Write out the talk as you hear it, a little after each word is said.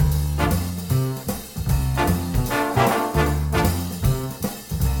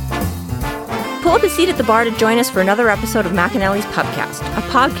Book a seat at the bar to join us for another episode of McAnally's Pubcast, a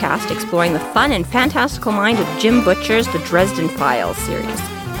podcast exploring the fun and fantastical mind of Jim Butcher's The Dresden Files series.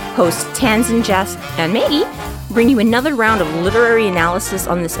 Hosts Tansen, Jess, and Maggie bring you another round of literary analysis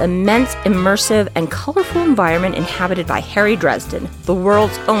on this immense, immersive, and colorful environment inhabited by Harry Dresden, the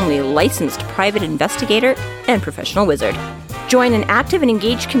world's only licensed private investigator and professional wizard. Join an active and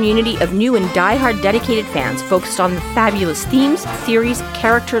engaged community of new and die-hard dedicated fans focused on the fabulous themes, theories,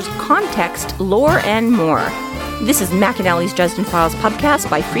 characters, context, lore, and more. This is McAnally's Dresden Files Pubcast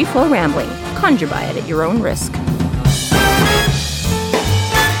by Free Flow Rambling. Conjure by it at your own risk.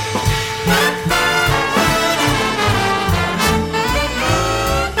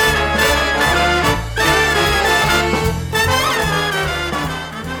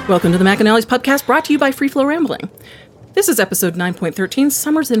 Welcome to the McAnally's Pubcast, brought to you by Free Flow Rambling. This is episode 9.13,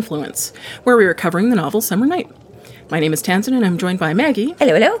 Summer's Influence, where we are covering the novel Summer Night. My name is Tansen, and I'm joined by Maggie.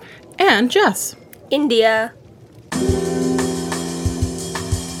 Hello, hello. And Jess. India.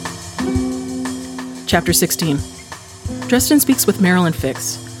 Chapter 16. Dresden speaks with Meryl and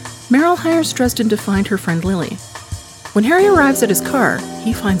Fix. Meryl hires Dresden to find her friend Lily. When Harry arrives at his car,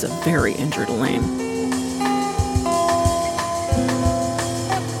 he finds a very injured Elaine.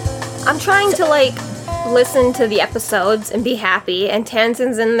 I'm trying to, listen to the episodes and be happy, and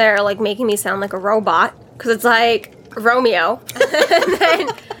Tansen's in there, making me sound like a robot, because it's like, Romeo. And then,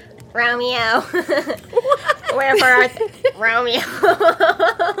 Romeo. Wherefore art Romeo.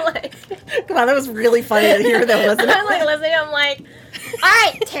 Come on, that was really funny to hear that, wasn't it? I'm listening, I'm like,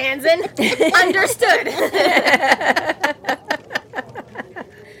 alright, Tansen, understood.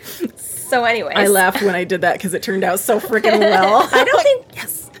 So anyways. I laughed when I did that because it turned out so freaking well. I don't think...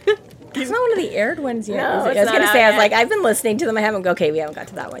 Yes. It's not one of the aired ones yet. No, I was going to say, I've been listening to them. I haven't. Okay, we haven't got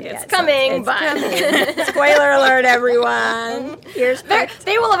to that one yet. It's coming, but spoiler alert, everyone. Here's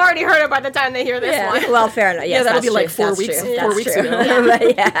they will have already heard it by the time they hear this one. Well, fair enough. Yes, yeah, that'll that's be like true. 4 weeks. True. 4 weeks ago.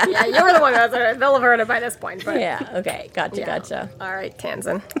 But yeah. Yeah, you're the one that's they'll have heard it by this point. But Yeah. Okay. Gotcha. All right,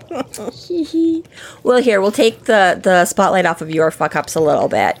 Tansen. Well, here we'll take the spotlight off of your fuck ups a little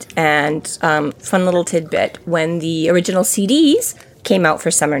bit, and fun little tidbit: when the original CDs came out for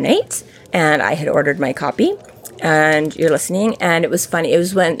Summer Night, and I had ordered my copy, and you're listening, and it was funny. It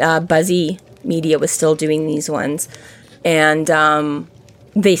was when Buzzy Media was still doing these ones, and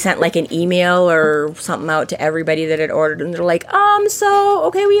they sent an email or something out to everybody that had ordered, and they're like,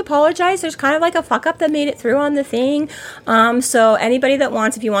 okay, we apologize. There's kind of a fuck up that made it through on the thing. So anybody that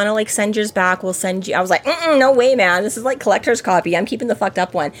wants, if you want to send yours back, we'll send you. I was like, no way, man. This is collector's copy. I'm keeping the fucked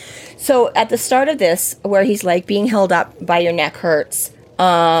up one. So at the start of this, where he's being held up by your neck hurts,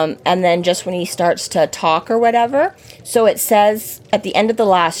 and then just when he starts to talk or whatever, so it says at the end of the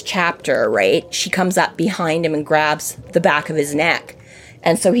last chapter, right, she comes up behind him and grabs the back of his neck.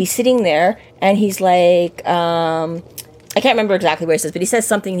 And so he's sitting there, and he's like, I can't remember exactly what he says, but he says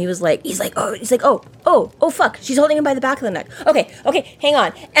something, and he's like, oh, fuck, she's holding him by the back of the neck. Okay, hang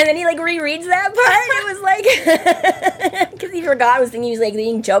on. And then he, rereads that part, it was because he forgot, I was thinking he was,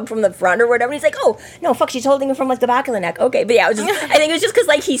 being jumped from the front or whatever, and he's like, oh, no, fuck, she's holding him from, the back of the neck. Okay, but yeah, it was just, I think it was just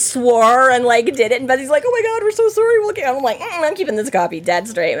because, he swore and, did it, and Buzzy's like, oh my god, we're so sorry, I'm like, I'm keeping this copy dead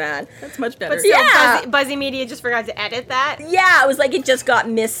straight, man. That's much better. But still, Yeah. Buzzy Media just forgot to edit that. Yeah, it was it just got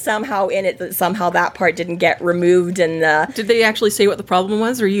missed somehow in it, that somehow that part didn't get removed, and Did they actually say what the problem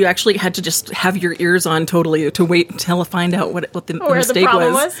was, or you actually had to just have your ears on totally to wait until to find out what the mistake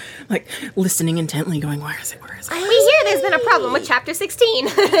problem was? Listening intently, going, where is it? We hear there's been a problem with chapter 16.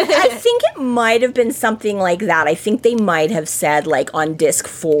 I think it might have been something like that. I think they might have said on disc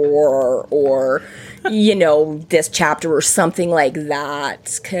 4 or this chapter or something like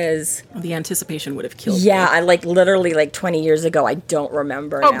that, because The anticipation would have killed yeah, me. I literally 20 years ago, I don't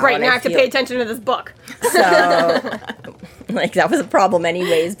remember. Oh, now, great, and now I have to pay attention to this book. So that was a problem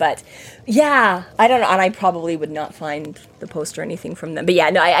anyways, but yeah, I don't know, and I probably would not find the post or anything from them, but yeah,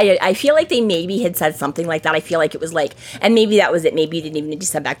 no, I feel like they maybe had said something like that. I feel like it was and maybe that was it. Maybe you didn't even need to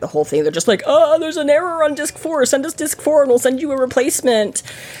send back the whole thing. They're just there's an error on disc 4, send us disc 4 and we'll send you a replacement,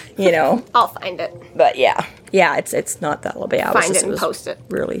 I'll find it. but yeah, it's not that little. Yeah, Find it and post it.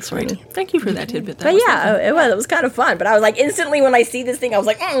 Really funny. Thank you for that tidbit. But yeah, it was kind of fun. But I was instantly when I see this thing, I was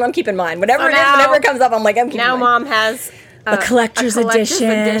like, I'm keeping mine. Whatever it is, whenever it comes up, I'm like, I'm keeping Now mine. Mom has a collector's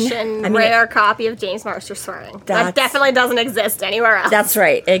edition. Rare copy of James Marster swearing. That definitely doesn't exist anywhere else. That's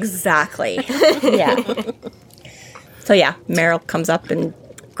right, exactly. Yeah. So yeah, Meryl comes up and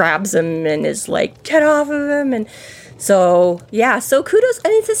grabs him and is like, get off of him, and so yeah, so kudos. I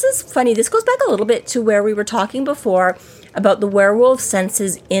mean, this is funny. This goes back a little bit to where we were talking before about the werewolf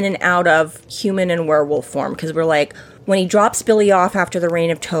senses in and out of human and werewolf form, because we're like, when he drops Billy off after the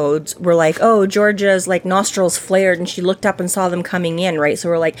Reign of Toads, we're like, oh, Georgia's like nostrils flared and she looked up and saw them coming in, right? So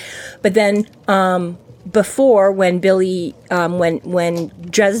we're like, but then before, when Billy, when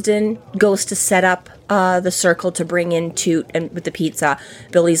Dresden goes to set up the circle to bring in Toot and with the pizza,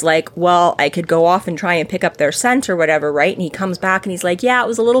 Billy's like, well, I could go off and try and pick up their scent or whatever, right? And he comes back and he's like, yeah, it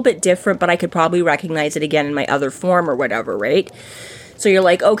was a little bit different, but I could probably recognize it again in my other form or whatever, right? So you're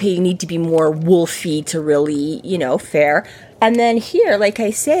like, okay, you need to be more wolfy to really, fare. And then here, like I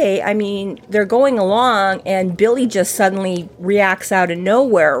say, I mean, they're going along and Billy just suddenly reacts out of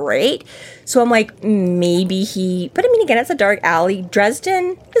nowhere, right? So I'm like, maybe but I mean, again, it's a dark alley.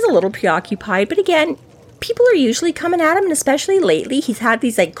 Dresden is a little preoccupied, but again, people are usually coming at him, and especially lately, he's had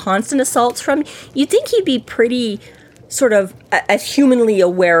these like constant assaults from, you'd think he'd be pretty sort of as humanly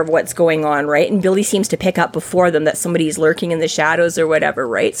aware of what's going on, right? And Billy seems to pick up before them that somebody's lurking in the shadows or whatever,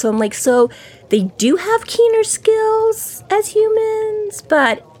 right? So I'm like, so they do have keener skills as humans,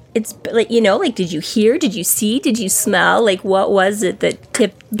 but it's like, like, did you hear? Did you see? Did you smell? Like, what was it that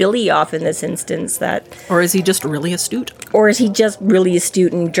tipped Billy off in this instance? Or is he just really astute? Or is he just really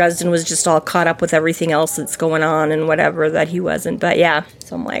astute and Dresden was just all caught up with everything else that's going on and whatever that he wasn't? But yeah,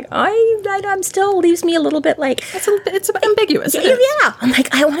 so I'm like, I'm still leaves me a little bit like... It's ambiguous. Yeah. I'm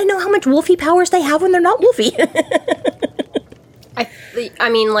like, I want to know how much wolfy powers they have when they're not wolfy. I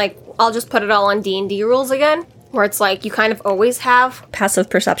mean, like, I'll just put it all on D&D rules again. Where it's like, you kind of always have... Passive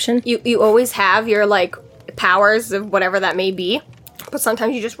perception? You always have your, like, powers of whatever that may be. But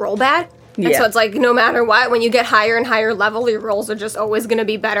sometimes you just roll bad. And so it's like, no matter what, when you get higher and higher level, your rolls are just always going to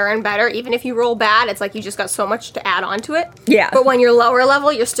be better and better. Even if you roll bad, it's like you just got so much to add on to it. Yeah. But when you're lower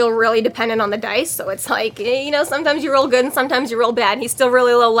level, you're still really dependent on the dice. So it's like, sometimes you roll good and sometimes you roll bad. And he's still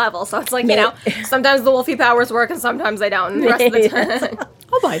really low level. So it's like, sometimes the wolfy powers work and sometimes they don't. And the rest of the time...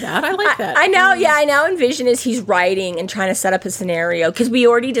 I'll buy that. I like that. I know, yeah, I now envision as he's writing and trying to set up a scenario, because we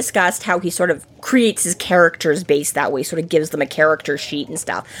already discussed how he sort of creates his characters based that way, sort of gives them a character sheet and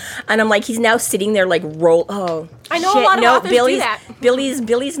stuff. And I'm like, he's now sitting there like, I know a lot of authors do that.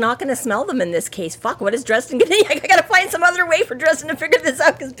 Billy's not going to smell them in this case. Fuck, what is Dresden going to do? I got to find some other way for Dresden to figure this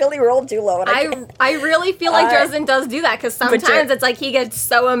out, because Billy rolled too low. And I really feel like Dresden does do that, because sometimes it's like he gets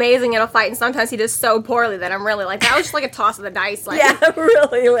so amazing in a fight, and sometimes he does so poorly that I'm really like, that was just like a toss of the dice. Like, yeah, really.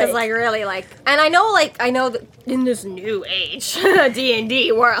 It's like really like, and I know that in this new age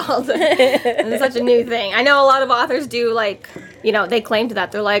D&D world, it's such a new thing. I know a lot of authors do like, they claim to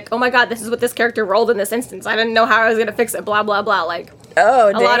that. They're like, oh my god, this is what this character rolled in this instance. I didn't know how I was gonna fix it. Blah blah blah. Like,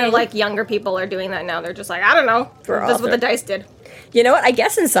 a lot of like younger people are doing that now. They're just like, I don't know. This is what the dice did. You know what? I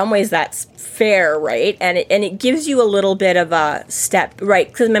guess in some ways that's fair, right? And it gives you a little bit of a step, right?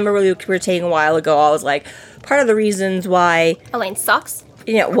 Because remember we were taking a while ago, I was like, part of the reasons why Elaine sucks.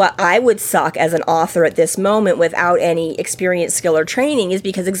 What I would suck as an author at this moment without any experience, skill, or training is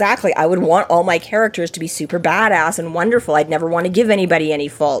because exactly, I would want all my characters to be super badass and wonderful. I'd never want to give anybody any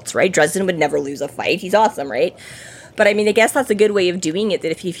faults, right? Dresden would never lose a fight. He's awesome, right? But I mean, I guess that's a good way of doing it. That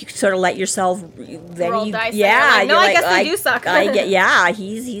if you sort of let yourself, then roll dice. Yeah, no, I guess they do suck.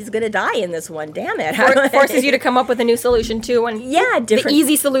 He's gonna die in this one. Damn it! Forces you to come up with a new solution too. And different. The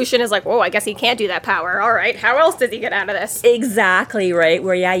easy solution is like, whoa, I guess he can't do that power. All right, how else does he get out of this? Exactly right.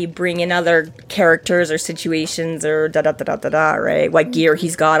 Where you bring in other characters or situations or right? What gear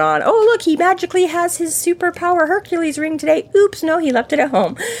he's got on? Oh, look, he magically has his superpower Hercules ring today. Oops, no, he left it at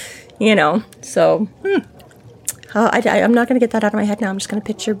home. So. I'm not going to get that out of my head now. I'm just going to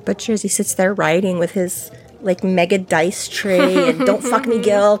picture Butcher as he sits there writing with his, like, mega dice tray and don't fuck me,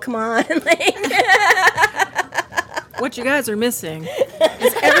 Gil, come on. What you guys are missing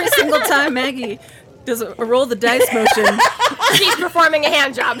is every single time Maggie does a roll the dice motion, she's performing a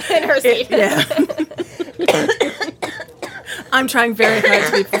hand job in her seat. Yeah. I'm trying very hard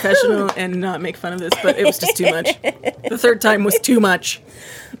to be professional and not make fun of this, but it was just too much. The third time was too much.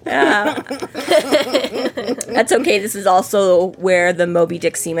 Yeah. That's okay. This is also where the Moby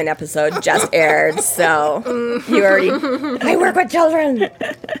Dick Seaman episode just aired, so you already... I work with children!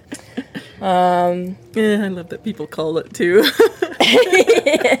 Yeah, I love that people call it, too.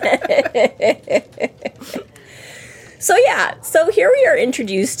 So here we are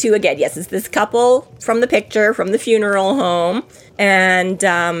introduced to, again, yes, it's this couple from the picture, from the funeral home,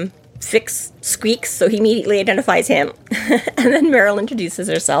 and Fix squeaks, so he immediately identifies him. And then Meryl introduces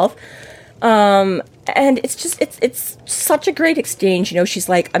herself. And it's such a great exchange, she's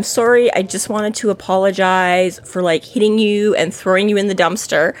like, I'm sorry, I just wanted to apologize for, like, hitting you and throwing you in the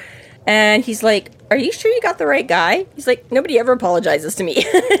dumpster. And he's like, are you sure you got the right guy? He's like, nobody ever apologizes to me.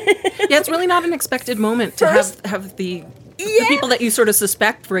 Yeah, it's really not an expected moment to have the The people that you sort of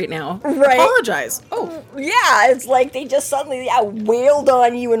suspect right now. Right. Apologize. Oh. Yeah, it's like they just suddenly wailed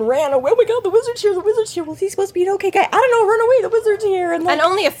on you and ran away. Oh my god, the wizard's here, the wizard's here. Well, he's supposed to be an okay guy. I don't know, run away, the wizard's here. And, And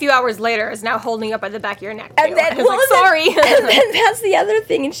only a few hours later is now holding you up by the back of your neck. And too. then, I was like, sorry. And then that's the other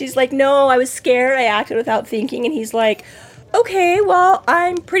thing. And she's like, no, I was scared. I acted without thinking. And he's like, okay, well,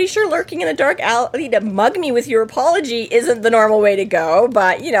 I'm pretty sure lurking in a dark alley to mug me with your apology isn't the normal way to go.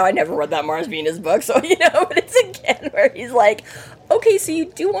 But, I never read that Mars Venus book. So, but it's again where he's like, okay, so you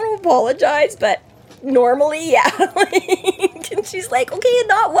do want to apologize, but normally, yeah. And she's like, okay,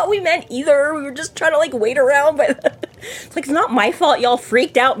 not what we meant either. We were just trying to, wait around. But it's like, it's not my fault y'all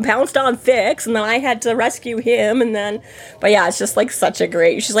freaked out and pounced on Fix. And then I had to rescue him. And then, but yeah, it's just, such a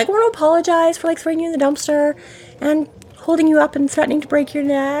great, she's like, I want to apologize for, throwing you in the dumpster and holding you up and threatening to break your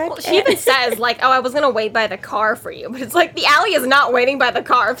neck. Well, she even says, I was going to wait by the car for you. But it's like, the alley is not waiting by the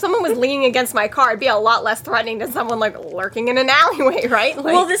car. If someone was leaning against my car, it'd be a lot less threatening than someone, lurking in an alleyway, right?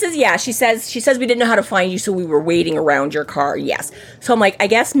 Well, this is, she says we didn't know how to find you, so we were waiting around your car, yes. So I'm like, I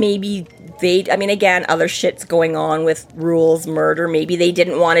guess maybe again, other shit's going on with Rule's murder. Maybe they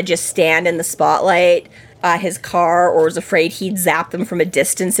didn't want to just stand in the spotlight his car, or was afraid he'd zap them from a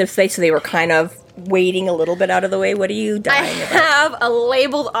distance so they were kind of waiting a little bit out of the way. What are you dying about? I have a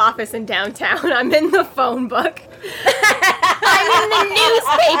labeled office in downtown. I'm in the phone book. I'm in the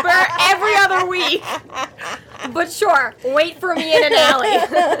newspaper every other week. But sure, wait for me in an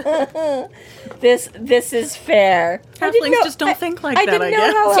alley. This is fair. Halflings just don't think like that, I guess. I didn't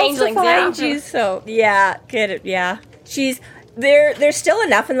know how else to Changelings, find yeah. you, so yeah, get it, yeah. There's still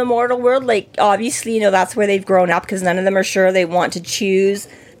enough in the mortal world, obviously, that's where they've grown up, because none of them are sure they want to choose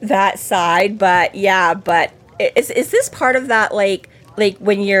that side, but is this part of that,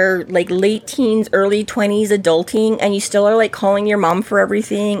 when you're, late teens, early 20s, adulting, and you still are, calling your mom for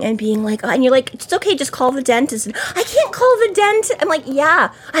everything, and being and you're like, it's okay, just call the dentist, and I can't call the dentist, I'm like,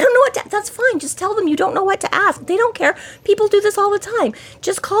 yeah, I don't know what to, that's fine, just tell them you don't know what to ask, they don't care, people do this all the time,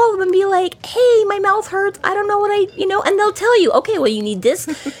 just call them and be like, hey, my mouth hurts, I don't know what and they'll tell you, okay, well, you need this,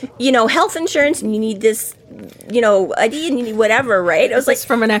 health insurance, and you need this, ID, and you need whatever, right? I was Is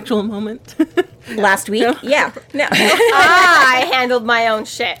from an actual moment. Last week? No. Yeah. No. I handled my own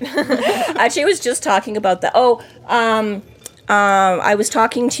shit. Actually, I was just talking about that. I was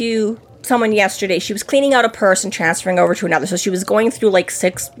talking to someone yesterday. She was cleaning out a purse and transferring over to another. So she was going through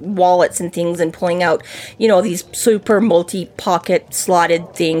 6 wallets and things and pulling out, these super multi-pocket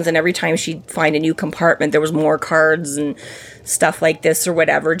slotted things. And every time she'd find a new compartment, there was more cards and stuff like this or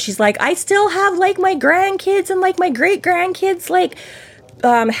whatever. And she's like, I still have my grandkids and my great-grandkids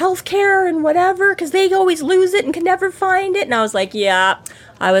healthcare and whatever, because they always lose it and can never find it. And I was like, yeah.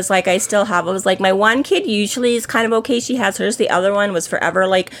 I was like, I still have. I was like, my one kid usually is kind of okay. She has hers. The other one was forever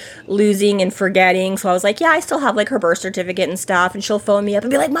losing and forgetting. So I was like, yeah, I still have her birth certificate and stuff. And she'll phone me up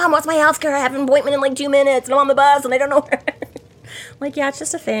and be like, Mom, what's my healthcare? I have an appointment in 2 minutes and I'm on the bus and I don't know where. Yeah, it's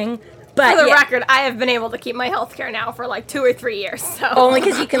just a thing. But For the record, I have been able to keep my healthcare now for 2 or 3 years. So only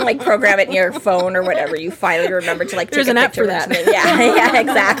because you can program it in your phone or whatever. You finally remember to There's take an a app picture for that. of it. Yeah,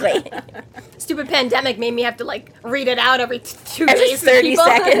 exactly. stupid pandemic made me have to read it out every 2 Every days. to 30 people.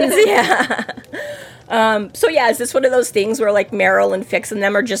 seconds, yeah. So yeah, is this one of those things where Meryl and Fix and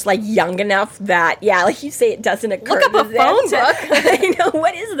them are just young enough that like you say, it doesn't occur Look up to a them phone to- book. I know,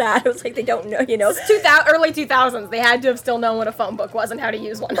 what is that? It was they don't know, Early 2000s, they had to have still known what a phone book was and how to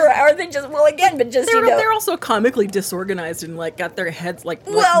use one. or they just but just They're also comically disorganized and got their heads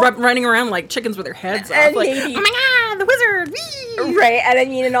running around like chickens with their heads off. and Like, maybe- oh my god, the wizard! Whee! Right, and I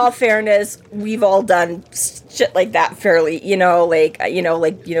mean, in all fairness, we've all done shit like that fairly,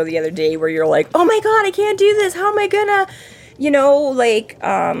 the other day where you're like, oh my god, I can't do this, how am I gonna,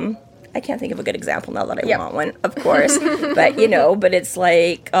 I can't think of a good example now that I want one, of course, but, but it's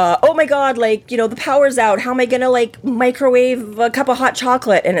oh my god, the power's out, how am I gonna, microwave a cup of hot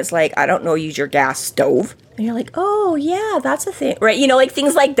chocolate, and it's I don't know, use your gas stove. And you're like, oh, yeah, that's a thing. Right?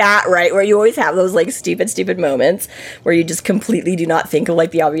 Things like that, right? Where you always have those, stupid moments where you just completely do not think of,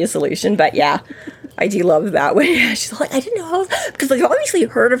 the obvious solution. But, yeah, I do love that. When she's like, I didn't know how... Because they've obviously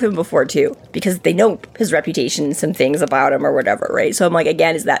heard of him before, too. Because they know his reputation and some things about him or whatever, right? So I'm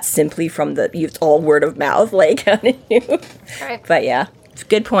again, is that simply from it's all word of mouth? How did you... Right. But, yeah,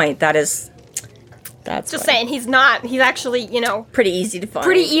 good point. That's Just funny. saying, he's actually, Pretty easy to find.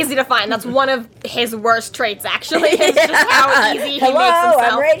 pretty easy to find. That's one of his worst traits, actually. It's just how easy he Hello, makes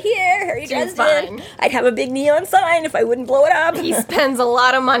himself. I'm right here. Harry to Dresden. find. I'd have a big neon sign if I wouldn't blow it up. He spends a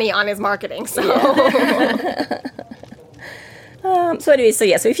lot of money on his marketing, so... So he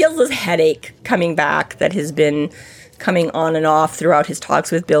feels this headache coming back that has been coming on and off throughout his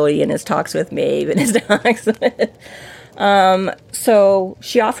talks with Billy and his talks with Maeve and his talks with So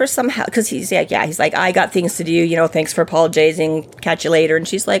she offers some help because he's like, I got things to do, thanks for apologizing, catch you later. And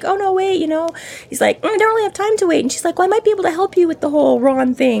she's like, oh no, wait, he's like, I don't really have time to wait. And she's like, well, I might be able to help you with the whole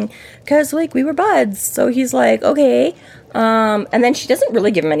Ron thing because like we were buds. So he's like, okay. And then she doesn't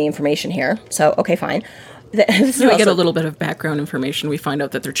really give him any information here. So, okay, fine. We get a little bit of background information. We find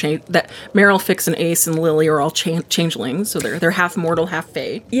out that that Meryl, Fix, and Ace and Lily are all changelings, so they're half mortal, half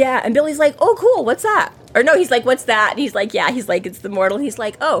fae. Yeah, and Billy's like, "Oh, cool. What's that?" Or no, he's like, "What's that?" And he's like, "Yeah." He's like, "It's the mortal." He's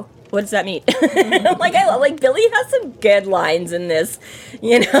like, "Oh, what does that mean?" I'm like, I like Billy has some good lines in this,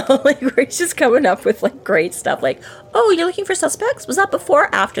 like where he's just coming up with like great stuff. Like, "Oh, you're looking for suspects? Was that before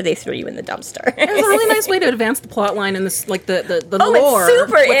or after they threw you in the dumpster?" It's a really nice way to advance the plot line and this, like the lore, it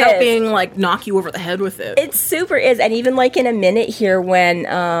super without is. being like knock you over the head with it. It super is, and even like in a minute here when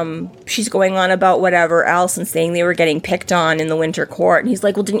she's going on about whatever else and saying they were getting picked on in the Winter Court, and he's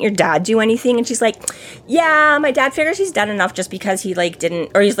like, "Well, didn't your dad do anything?" And she's like, "Yeah, my dad figures he's done enough just because he like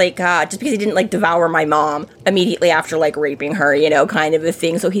didn't," or he's like, "Just because he didn't like devour my mom immediately after like raping her, kind of a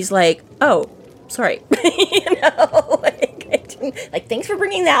thing." So he's like, "Oh, sorry," like thanks for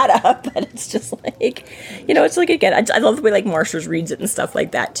bringing that up, but it's just like, it's like, again, I love the way like Marshall reads it and stuff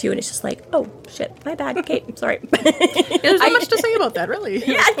like that too, and it's just like, oh shit, my bad, okay, sorry. There's not much to say about that, really.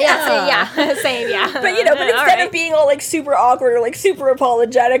 Same, yeah. But but instead of being all like super awkward or like super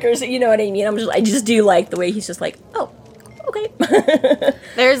apologetic or you know what I mean, I just do like the way he's just like, oh, okay.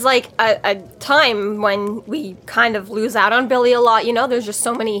 There's like a time when we kind of lose out on Billy a lot, there's just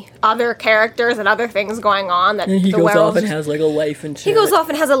so many other characters and other things going on that he the goes werewolf off and has like a life and shit. He goes off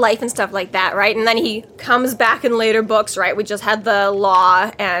and has a life and stuff like that, right? And then he comes back in later books, right? We just had the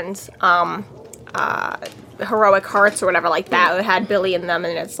Law and Heroic Hearts or whatever like that. It had Billy in them,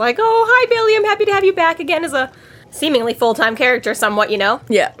 and it's like, oh, hi Billy, I'm happy to have you back again as a seemingly full-time character somewhat,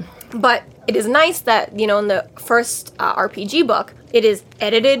 Yeah. But it is nice that, in the first RPG book,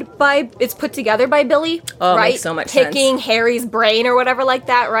 it's put together by Billy, oh, right? Makes so much sense. Picking Harry's brain or whatever like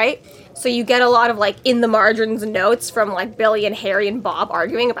that, right? So you get a lot of, like, in the margins notes from, like, Billy and Harry and Bob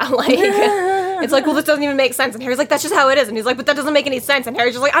arguing about, like, it's like, well, this doesn't even make sense. And Harry's like, that's just how it is. And he's like, but that doesn't make any sense. And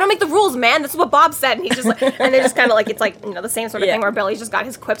Harry's just like, I don't make the rules, man. This is what Bob said. And he's just like, and they're just kind of like, it's like, the same sort of thing where Billy's just got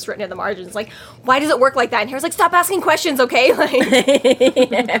his quips written in the margins. Like, why does it work like that? And Harry's like, stop asking questions, okay?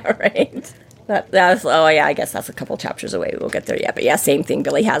 Like, yeah, right. That's I guess that's a couple chapters away. We'll get there yet. But yeah, same thing.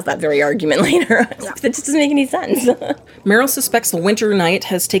 Billy has that very argument later on. Yeah. That just doesn't make any sense. Meryl suspects the Winter Knight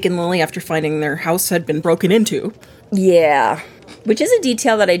has taken Lily after finding their house had been broken into. Yeah. Which is a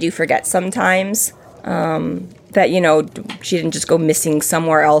detail that I do forget sometimes. That, she didn't just go missing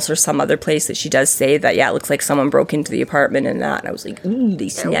somewhere else or some other place, that she does say that, it looks like someone broke into the apartment and that. And I was like, ooh, they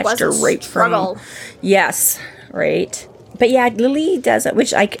snatched her right from... Yes, right. But yeah, Lily does it,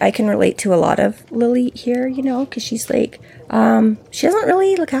 which I can relate to a lot of Lily here, because she's like, she doesn't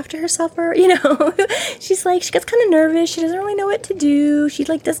really look after herself, or, she's like, she gets kind of nervous. She doesn't really know what to do. She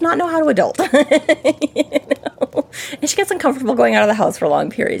like does not know how to adult, and she gets uncomfortable going out of the house for long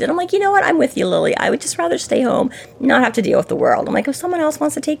periods. And I'm like, you know what? I'm with you, Lily. I would just rather stay home, not have to deal with the world. I'm like, if someone else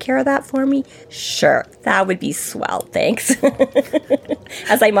wants to take care of that for me, sure, that would be swell. Thanks.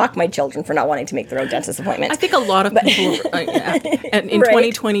 As I mock my children for not wanting to make their own dentist appointments. I think a lot of people, and in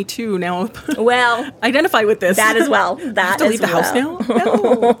 2022 now, identify with this. That as well. That to leave the house now?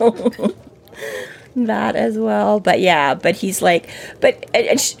 No. That as well. But yeah, but he's like,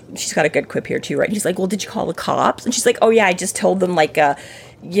 and she's got a good quip here too, right? He's like, well, did you call the cops? And she's like, oh yeah, I just told them like, I'd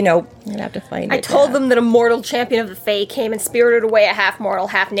have to find it. I told them that a mortal champion of the Fae came and spirited away a half-mortal,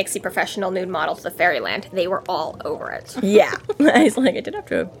 half-Nixie professional nude model to the fairyland. They were all over it. Yeah. He's like, I did have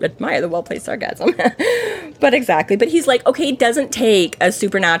to admire the well-placed sarcasm. But exactly. But he's like, okay, it doesn't take a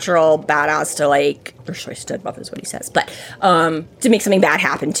supernatural badass to like, or sorry, stud buff is what he says, but to make something bad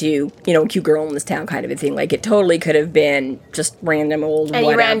happen to, a cute girl in this town kind of a thing. Like, it totally could have been just random old any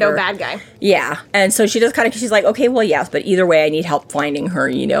whatever. rando bad guy. Yeah. And so she just kind of, she's like, okay, well, yes, but either way, I need help finding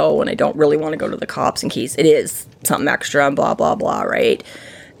her, and I don't really want to go to the cops in case it is something extra and blah, blah, blah, right?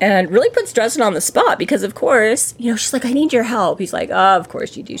 And really puts Dresden on the spot because, of course, she's like, I need your help. He's like, oh, of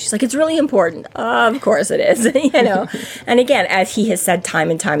course you do. She's like, it's really important. Of course it is, And again, as he has said time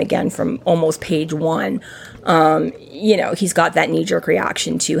and time again from almost page 1, he's got that knee-jerk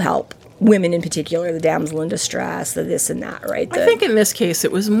reaction to help women in particular, the damsel in distress, the this and that, right? I think in this case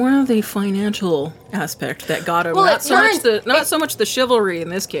it was more the financial aspect that got him. Well, Not so much the chivalry in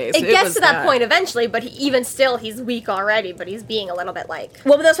this case. It gets to that point eventually, but even still, he's weak already, but he's being a little bit like...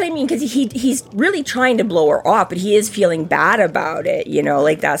 Well, but that's what I mean, because he's really trying to blow her off, but he is feeling bad about it, you know,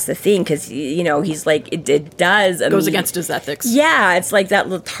 like, that's the thing, because, you know, he's like, it does... Goes against his ethics. Yeah, it's like that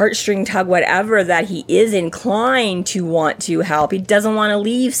little heartstring tug, whatever, that he is inclined to want to help. He doesn't want to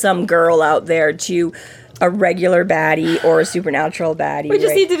leave some girl out there to a regular baddie or a supernatural baddie. We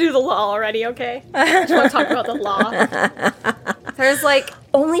just need to do the law already, okay? I just want to talk about the law. There's like...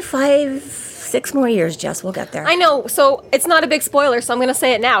 Only 5-6 more years, Jess. We'll get there. I know, so it's not a big spoiler, so I'm going to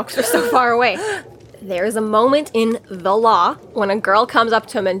say it now because we're so far away. There's a moment in the law when a girl comes up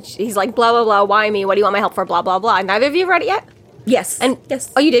to him and he's like, blah, blah, blah, why me? What do you want my help for? Blah, blah, blah. Neither of you have read it yet? Yes. And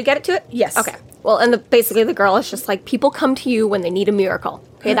yes. Oh, you did get it to it? Yes. Okay. Well, and basically the girl is just like, people come to you when they need a miracle.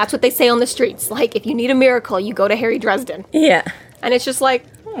 Okay, that's what they say on the streets. Like, if you need a miracle, you go to Harry Dresden. Yeah. And it's just like,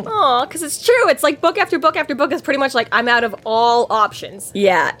 oh, because it's true. It's like book after book after book is pretty much like, I'm out of all options.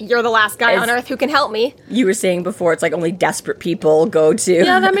 Yeah. You're the last guy on earth who can help me. You were saying before, it's like only desperate people go to.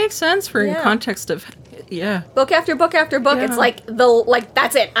 Yeah, that makes sense for in context of... Yeah. Book after book after book. Yeah. It's like,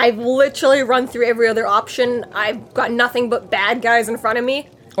 that's it. I've literally run through every other option. I've got nothing but bad guys in front of me.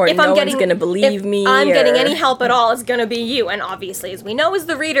 Or if no one's going to believe me. If I'm getting any help at all, it's going to be you. And obviously, as we know as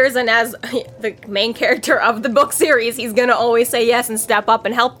the readers and as the main character of the book series, he's going to always say yes and step up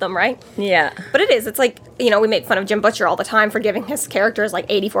and help them, right? Yeah. But it is. It's like, you know, we make fun of Jim Butcher all the time for giving his characters like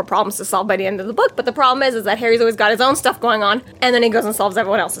 84 problems to solve by the end of the book. But the problem is that Harry's always got his own stuff going on. And then he goes and solves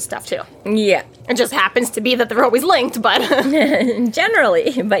everyone else's stuff, too. Yeah. It just happens to be that they're always linked, but...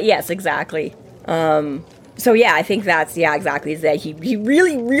 Generally. But yes, exactly. So yeah, I think that's, exactly, is that he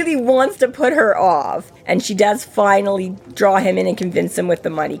really, really wants to put her off. And she does finally draw him in and convince him with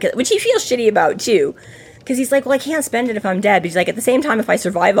the money, which he feels shitty about, too. Because he's like, well, I can't spend it if I'm dead. But he's like, at the same time, if I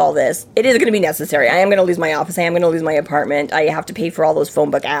survive all this, it is going to be necessary. I am going to lose my office. I am going to lose my apartment. I have to pay for all those phone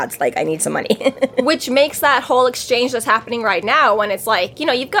book ads. Like, I need some money. Which makes that whole exchange that's happening right now when it's like, you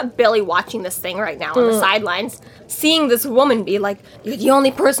know, you've got Billy watching this thing right now on the sidelines, seeing this woman be like, you're the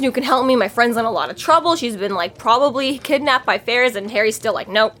only person who can help me. My friend's in a lot of trouble. She's been, like, probably kidnapped by fairies. And Harry's still like,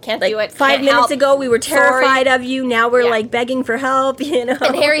 nope, can't do it. 5 minutes ago, we were terrified of you. Now we're, like, begging for help, you know?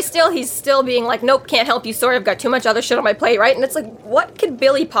 And Harry's still being like, nope, can't help you. Sorry, I've got too much other shit on my plate, right? And it's like, what could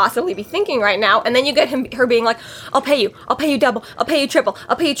Billy possibly be thinking right now? And then you get her being like, I'll pay you double, I'll pay you triple,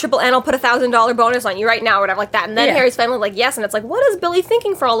 and I'll put $1,000 bonus on you right now, or whatever like that. And then Harry's finally like, yes, and it's like, what is Billy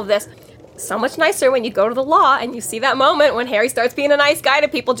thinking for all of this? So much nicer when you go to the law and you see that moment when Harry starts being a nice guy to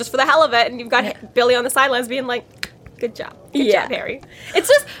people just for the hell of it, and you've got Billy on the sidelines being like, good job, Harry. It's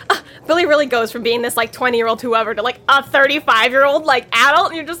just, Billy really goes from being this like 20-year-old whoever to like a 35-year-old like adult,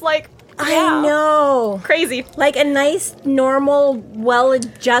 and you're just like, I know. Crazy. Like a nice, normal,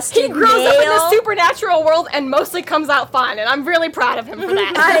 well-adjusted He grows up in male. the supernatural world and mostly comes out fine, and I'm really proud of him for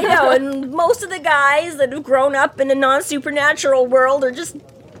that. I know, and most of the guys that have grown up in a non-supernatural world are just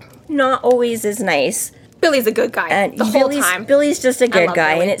not always as nice. Billy's a good guy And the whole time. Billy's just a good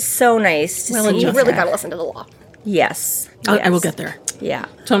guy, Billy. and it's so nice to see. You really got to listen to the law. Yes. I will get there. Yeah.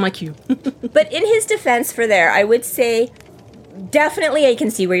 It's on my queue. But in his defense for there, I would say definitely I can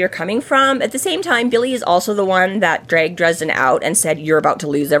see where you're coming from. At the same time, Billy is also the one that dragged Dresden out and said, you're about to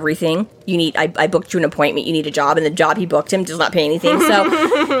lose everything. I booked you an appointment, you need a job, and the job he booked him does not pay anything. So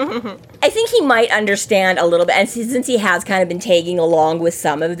I think he might understand a little bit, and since he has kind of been tagging along with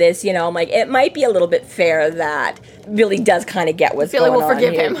some of this, you know, I'm like, it might be a little bit fair that Billy does kind of get what's going on. Billy will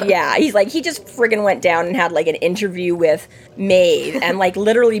forgive here. him. Yeah, he's like, he just friggin' went down and had like an interview with Maeve, and like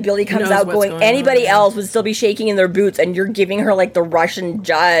literally Billy comes out going, anybody else would still be shaking in their boots, and you're giving her like the Russian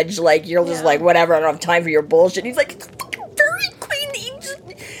judge, like you're just like, whatever, I don't have time for your bullshit. He's like, it's fucking Dairy Queen.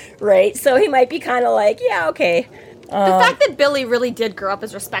 Right? So he might be kind of like, yeah, okay. The fact that Billy really did grow up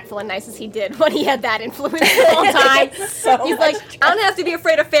as respectful and nice as he did when he had that influence the whole time. He's like, I don't have to be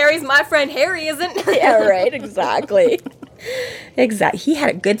afraid of fairies. My friend Harry isn't. Yeah, right. Exactly. Exactly. He had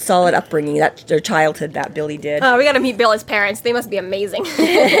a good, solid upbringing. That's their childhood. That Billy did. Oh, we got to meet Billy's parents. They must be amazing.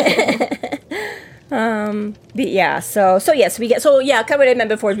 But yeah. So yes, we get. So yeah, kind of what I meant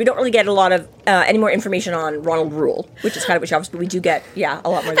before is we don't really get a lot of any more information on Ronald Rule, which is kind of what obvious, but we do get a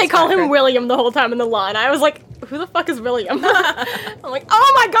lot more. They call him William the whole time in the law, and I was like, who the fuck is William? I'm like,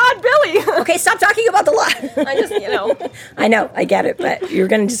 oh my god, Billy! Okay, stop talking about the law. I just, I know, I get it, but you're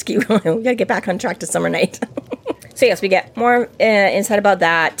gonna just keep. We gotta get back on track to Summer Night. So yes, we get more insight about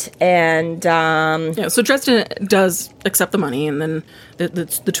that, and so Dresden does accept the money, and then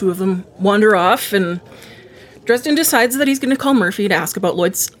the two of them wander off, and Dresden decides that he's going to call Murphy to ask about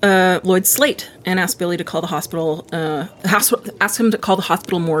Lloyd's slate and ask Billy to call the hospital, ask him to call the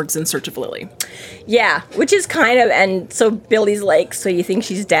hospital morgues in search of Lily. Yeah, which is kind of, and so Billy's like, so you think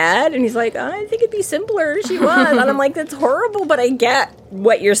she's dead? And he's like, I think it'd be simpler if she was. And I'm like, that's horrible, but I get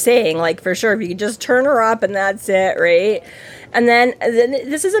what you're saying, like, for sure, if you could just turn her up and that's it, right? And then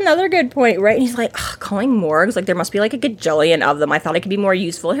this is another good point, right? And he's like, calling morgues, like there must be like a gajillion of them. I thought I could be more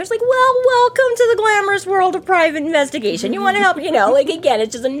useful. Here's like, well, welcome to the glamorous world of private investigation. You want to help, like again,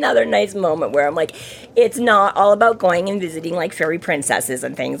 it's just another nice moment where I'm like, it's not all about going and visiting like fairy princesses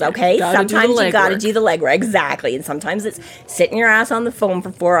and things, okay? Sometimes you gotta do the legwork. Exactly. And sometimes it's sitting your ass on the phone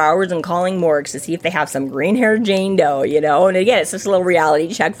for 4 hours and calling morgues to see if they have some green-haired Jane Doe, And again, it's just a little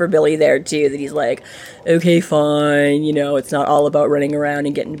reality check for Billy there too, that he's like, okay, fine, it's not all about running around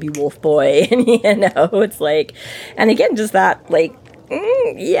and getting to be Wolf Boy. And, it's like, and again, just that, like,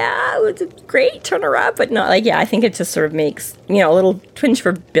 it's a great turn her up, but not like, I think it just sort of makes, a little twinge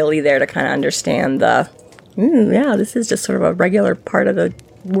for Billy there to kind of understand this is just sort of a regular part of the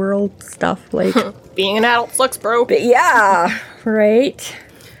world stuff, like. Being an adult sucks, bro. But yeah, right?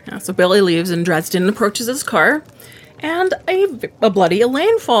 Yeah, so Billy leaves and Dresden approaches his car. And a bloody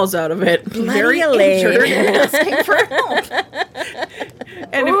Elaine falls out of it. Bloody Elaine. Injured and asking for help.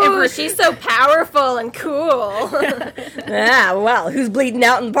 And Ooh, she's so powerful and cool. Well, who's bleeding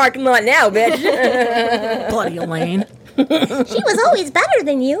out in the parking lot now, bitch? Bloody Elaine. She was always better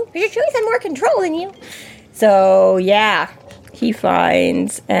than you. She always had more control than you. So, he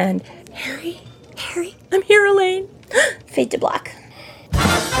finds, and Harry, I'm here, Elaine. Fade to black.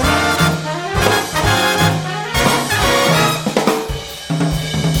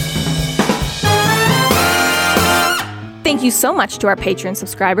 Thank you so much to our Patreon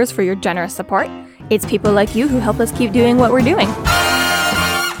subscribers for your generous support. It's people like you who help us keep doing what we're doing.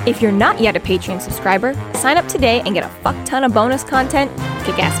 If you're not yet a Patreon subscriber, sign up today and get a fuck ton of bonus content,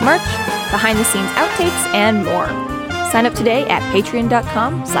 kick-ass merch, behind-the-scenes outtakes, and more. Sign up today at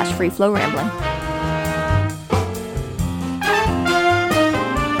patreon.com/freeflowrambling.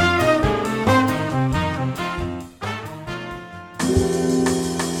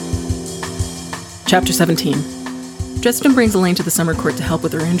 Chapter 17. Dresden brings Elaine to the summer court to help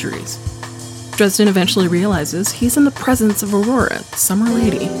with her injuries. Dresden eventually realizes he's in the presence of Aurora, the summer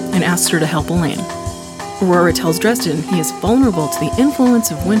lady, and asks her to help Elaine. Aurora tells Dresden he is vulnerable to the influence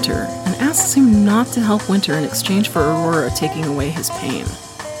of Winter and asks him not to help Winter in exchange for Aurora taking away his pain.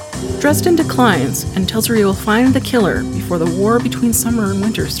 Dresden declines and tells her he will find the killer before the war between Summer and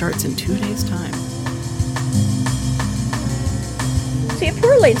Winter starts in 2 days' time. See,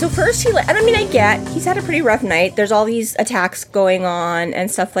 poor Elaine. So first and I get, he's had a pretty rough night. There's all these attacks going on and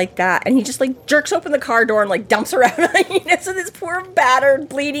stuff like that. And he just, jerks open the car door and, dumps her out. So this poor, battered,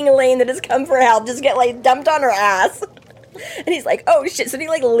 bleeding Elaine that has come for help just get, dumped on her ass. And he's like, oh, shit. So he,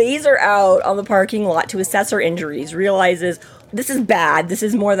 lays her out on the parking lot to assess her injuries, realizes, this is bad. This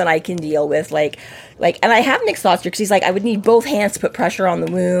is more than I can deal with. And I have mixed thoughts here, because he's like, I would need both hands to put pressure on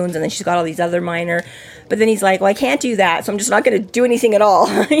the wounds, and then she's got all these other minor. But then he's like, well, I can't do that, so I'm just not going to do anything at all.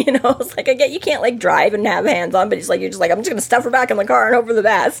 It's like, I get you can't, drive and have hands on, but you're just like, I'm just going to stuff her back in the car and hope for the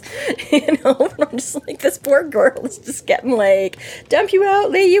best. But I'm just like, this poor girl is just getting, dump you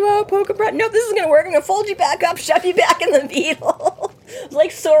out, lay you out, poke a breath. Nope, this is going to work. I'm going to fold you back up, shove you back in the Beetle.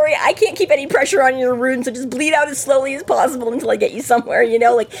 Sorry, I can't keep any pressure on your wound, so just bleed out as slowly as possible until I get you somewhere,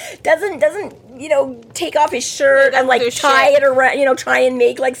 doesn't take off his shirt and tie it around, try and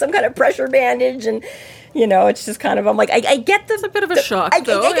make some kind of pressure bandage, and it's just kind of, I'm like, I get It's a bit of a shock,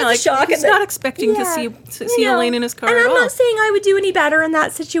 though. I get the shock. He's not expecting to see Elaine in his car and at all. I'm not saying I would do any better in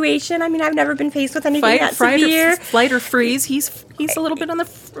that situation. I mean, I've never been faced with anything that severe. Flight or freeze. He's a little bit on the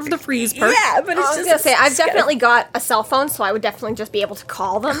freeze part. Yeah, but it's I was going to say, I've definitely got a cell phone, so I would definitely just be able to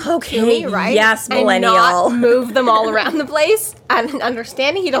call them to me, right? Yes, millennial. And not move them all around the place. And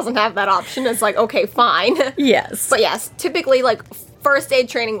understanding he doesn't have that option, it's like, okay, fine. Yes. But yes, typically, First aid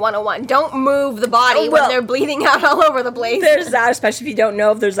training 101. Don't move the body when they're bleeding out all over the place. There's that, especially if you don't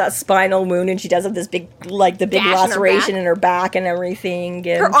know if there's that spinal wound, and she does have this big, the big laceration in her back and everything.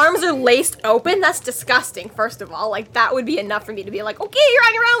 And her arms are laced open. That's disgusting, first of all. That would be enough for me to be like, okay, you're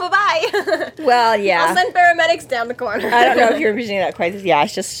on your own, bye-bye. Well, yeah. I'll send paramedics down the corner. I don't know if you're envisioning that quite. Yeah,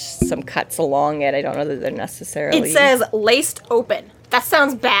 it's just some cuts along it. I don't know that they're necessarily... It says laced open. That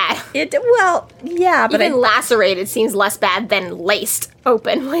sounds bad. Yeah, but even lacerated seems less bad than laced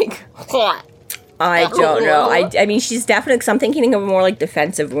open. I don't know. I mean, she's definitely, because I'm thinking of more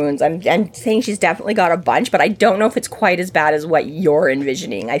defensive wounds. I'm saying she's definitely got a bunch, but I don't know if it's quite as bad as what you're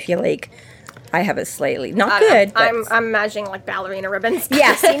envisioning. I feel like... I have a slightly not I good. don't know. But I'm imagining like ballerina ribbons.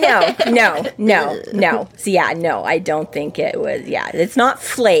 yeah, see, no. So yeah, no, I don't think it was. Yeah, it's not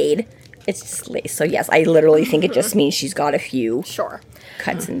flayed. It's just lace. So yes, I literally think it just means she's got a few Sure.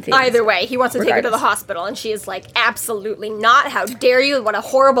 cuts and things. Either way, he wants to take her to the Regardless. hospital, and she is like, absolutely not. How dare you? What a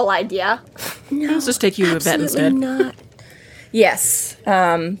horrible idea. Let's just take you to a vet instead. not. Yes,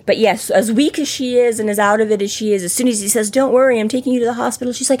 but yes, as weak as she is and as out of it as she is, as soon as he says, "Don't worry, I'm taking you to the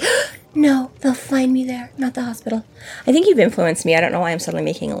hospital," she's like, "No, they'll find me there, not the hospital." I think you've influenced me. I don't know why I'm suddenly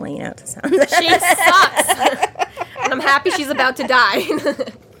making Elaine out to sound. She sucks. And I'm happy she's about to die.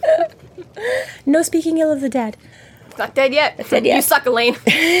 No speaking ill of the dead. Not dead yet. Dead yet. You suck, Elaine.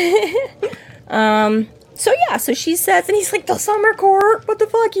 So yeah, so she says, and he's like, "The summer court, what the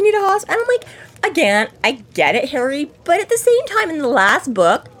fuck, you need a hospital." And I'm like, again, I get it, Harry, but at the same time, in the last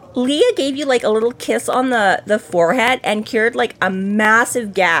book, Leah gave you like a little kiss on the forehead and cured like a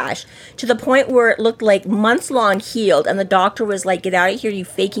massive gash to the point where it looked like months long healed, and the doctor was like, "Get out of here, you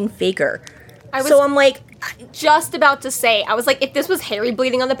faking faker." So I'm like, Just about to say, I was like, if this was Harry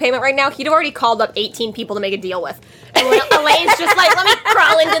bleeding on the pavement right now, he'd have already called up 18 people to make a deal with. And Elaine's just like, let me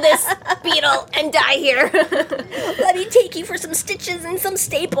crawl into this beetle and die here. "Let me take you for some stitches and some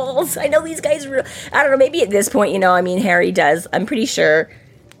staples." I know these guys, I don't know, maybe at this point, you know, I mean, Harry does, I'm pretty sure,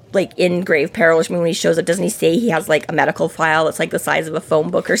 like, in Grave Peril, when he shows up, doesn't he say he has, like, a medical file that's, like, the size of a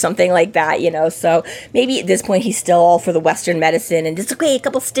phone book or something like that, you know? So maybe at this point, he's still all for the Western medicine, and just, okay, a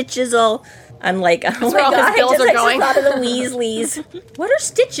couple stitches will... I'm like, oh my all his god, bills are I going. just thought of the Weasleys. What are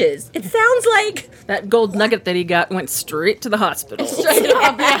stitches? It sounds like... That gold nugget that he got went straight to the hospital. Straight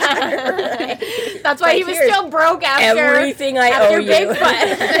up, yeah. That's why he was here's still broke after everything I after owe you.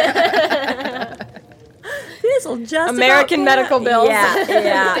 Bigfoot. This'll just American about medical bills.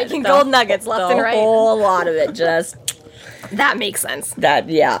 Yeah. Taking gold nuggets left and right. A whole lot of it just... That makes sense. That,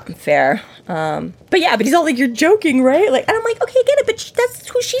 yeah, fair. But he's all like, "You're joking, right?" Like, and I'm like, okay, I get it, but that's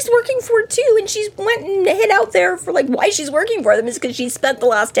who she's working for too, and she's went and hid out there for like, why she's working for them is because she spent the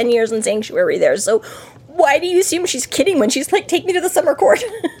last 10 years in sanctuary there. So why do you assume she's kidding when she's like, "Take me to the summer court"?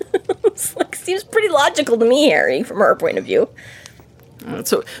 It's like, seems pretty logical to me, Harry, from her point of view.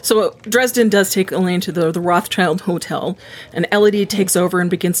 So Dresden does take Elaine to the Rothschild Hotel, and Elodie takes over and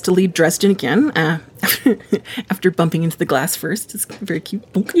begins to lead Dresden again, after bumping into the glass first. It's very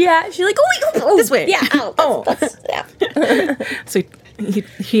cute. Bonk. Yeah, she's like, "Oh, This way. Yeah, yeah. So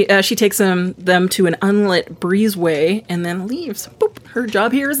she takes them to an unlit breezeway and then leaves. Boop. Her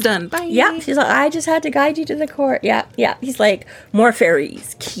job here is done. Bye. Yeah, she's like, "I just had to guide you to the court." Yeah. He's like, "More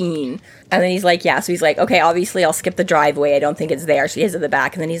fairies, keen." And then he's like, yeah. So he's like, "Okay, obviously I'll skip the driveway. I don't think it's there." So he is at the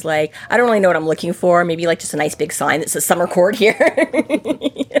back. And then he's like, "I don't really know what I'm looking for. Maybe like just a nice big sign that says summer court here."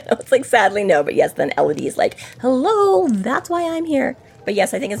 It's like, sadly, no. But yes, then Elodie is like, "Hello, that's why I'm here." But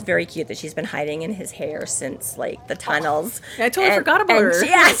yes, I think it's very cute that she's been hiding in his hair since, like, the tunnels. I totally forgot about her.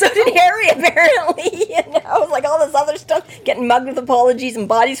 Yeah, so did Harry, apparently. And I was like, all this other stuff, getting mugged with apologies and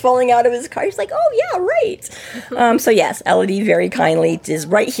bodies falling out of his car. He's like, "Oh, yeah, right." So yes, Elodie very kindly is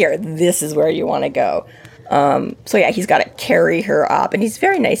right here. This is where you want to go. So yeah, he's got to carry her up, and he's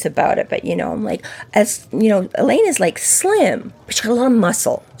very nice about it. But, you know, I'm like, as you know, Elaine is like slim, but she's got a lot of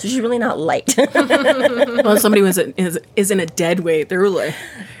muscle, so she's really not light. Well, somebody is in a dead weight. They're like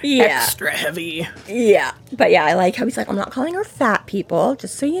extra heavy. Yeah, but yeah, I like how he's like, "I'm not calling her fat, people,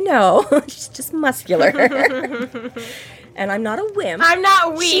 just so you know. She's just muscular." And I'm not a wimp. I'm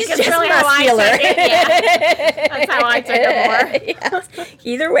not weak. She's It's just really how I muscular. took it. Yeah. That's how I took it more. Yes.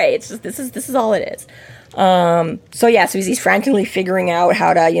 Either way, it's just this is all it is. So he's frantically figuring out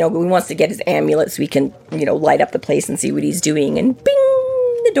how to, you know, he wants to get his amulet so he can, you know, light up the place and see what he's doing. And bing,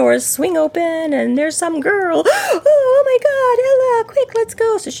 the doors swing open and there's some girl. "Oh my God, Ella, quick, let's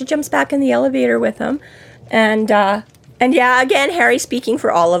go." So she jumps back in the elevator with him. And yeah, again, Harry speaking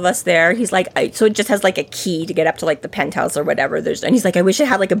for all of us there. He's like, so it just has like a key to get up to like the penthouse or whatever. And he's like, "I wish it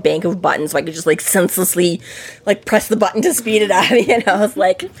had like a bank of buttons so I could just like senselessly like press the button to speed it up." You know, I was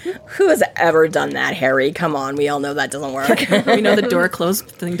like, who has ever done that, Harry? Come on, we all know that doesn't work. We know the door closed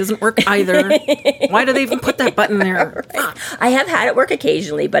thing doesn't work either. Why do they even put that button there? Right. I have had it work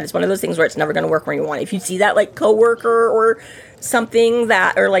occasionally, but it's one of those things where it's never going to work when you want it. If you see that like coworker or something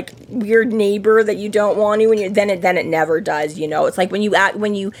that, or like weird neighbor that you don't want to, when you then it never does, you know. It's like when you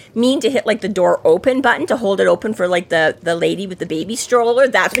mean to hit like the door open button to hold it open for like the lady with the baby stroller,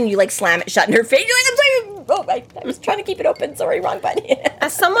 that's when you like slam it shut in her face. You're like, "I'm sorry, I was trying to keep it open, sorry, wrong button."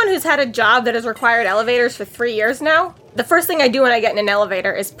 As someone who's had a job that has required elevators for 3 years now, the first thing I do when I get in an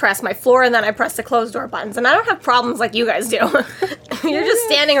elevator is press my floor and then I press the closed door buttons. And I don't have problems like you guys do. You're just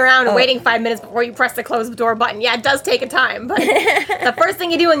standing around waiting 5 minutes before you press the close door button. Yeah, it does take a time, but the first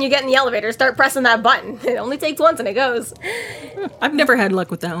thing you do when you get in the elevator is start pressing that button. It only takes once and it goes. I've never had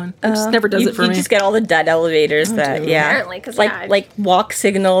luck with that one. It just never does it for you me. just get all the dead elevators that, yeah. Apparently, 'cause, like, yeah, like walk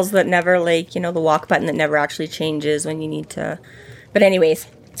signals that never, like, the walk button that never actually changes when you need to. But anyways,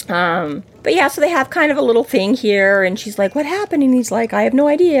 but yeah, so they have kind of a little thing here, and she's like, what happened? And he's like, I have no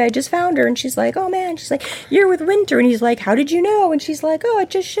idea, I just found her. And she's like, oh man, she's like, you're with Winter. And he's like, how did you know? And she's like, oh, it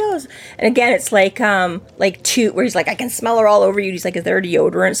just shows. And again, it's like Toot, where he's like, I can smell her all over you. He's like, is there a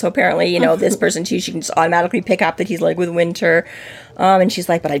deodorant? So apparently, this person too, she can just automatically pick up that he's like with Winter. And she's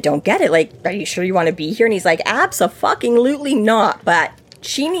like, but I don't get it, like, are you sure you want to be here? And he's like, abso-fucking-lutely not, but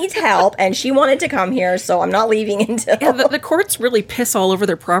she needs help, and she wanted to come here, so I'm not leaving until... Yeah, the courts really piss all over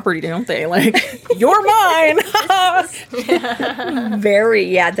their property, don't they? Like, you're mine!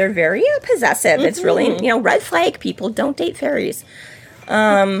 They're very possessive. It's really, red flag, people don't date fairies.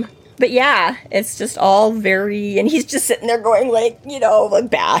 But yeah, it's just all very... And he's just sitting there going, like, like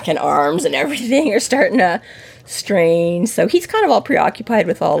back and arms and everything are starting to strain. So he's kind of all preoccupied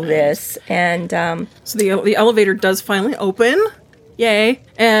with all this, and... So the elevator does finally open... Yay.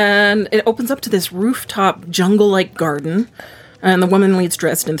 And it opens up to this rooftop jungle-like garden. And the woman leads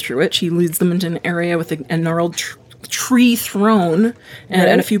Dresden through it. She leads them into an area with a gnarled tree throne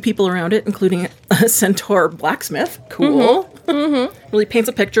and a few people around it, including a centaur blacksmith. Cool. Mm-hmm. Really paints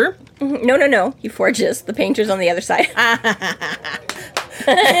a picture. Mm-hmm. No. He forges. The painter's on the other side.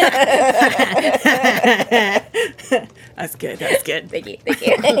 That's good. Thank you.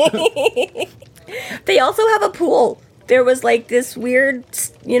 They also have a pool. There was like this weird,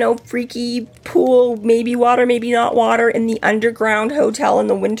 freaky pool, maybe water, maybe not water, in the underground hotel in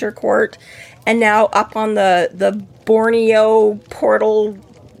the Winter Court. And now up on the Borneo portal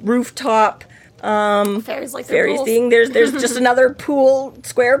rooftop Fairies like their fairies pools. thing. There's just another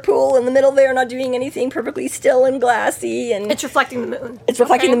square pool in the middle there, not doing anything, perfectly still and glassy, and It's reflecting the moon. it's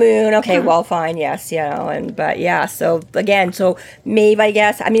reflecting the moon. Okay, well, fine, yes, but yeah. So again, Maeve, I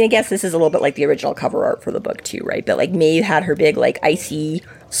guess this is a little bit like the original cover art for the book too, right? But like Maeve had her big like icy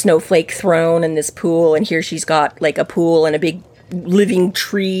snowflake throne in this pool, and here she's got like a pool and a big living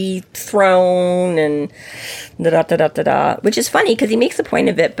tree throne, and which is funny because he makes a point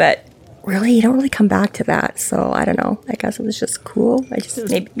of it, but really, you don't really come back to that. So I don't know. I guess it was just cool.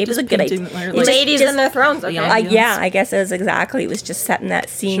 Maybe it was a good idea. Ladies in their thrones, okay? Yeah, I guess it was exactly. It was just setting that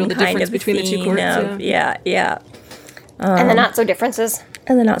scene, Show the kind difference of between the two courts. Yeah. And the not so differences.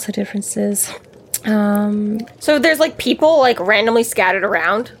 And the not so differences. So there's like people like randomly scattered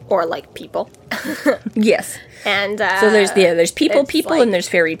around, or like people. Yes. And So there's people, it's like- and there's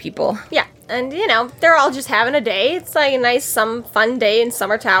fairy people. yeah, and they're all just having a day. It's like a nice, some fun day in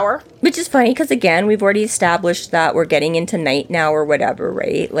Summer Tower. Which is funny because again, we've already established that we're getting into night now or whatever,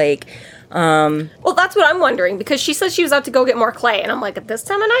 right? Like, Well, that's what I'm wondering, because she said she was out to go get more clay, and I'm like, at this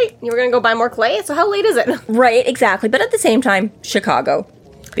time of night, you were gonna go buy more clay? So how late is it? right, exactly. But at the same time, Chicago,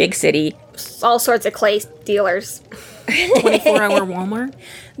 big city. All sorts of clay dealers. 24-hour Walmart.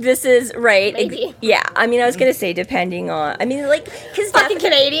 This is right. Maybe. Yeah, I was gonna say depending on. Because Fucking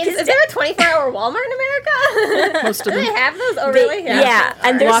Canadians. Is there a 24-hour Walmart in America? Most of Do them. they have those? Oh, really? yeah,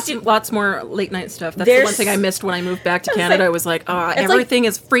 and Alright. there's Lots more late night stuff. That's the There's- one thing I missed when I moved back to Canada. I was like, like- everything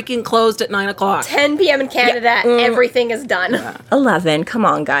is freaking closed at 9 o'clock. 10 p.m. in Canada, everything is done. 11. Come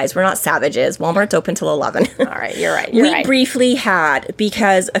on, guys, we're not savages. Walmart's open till 11. All right, you're right. We briefly had,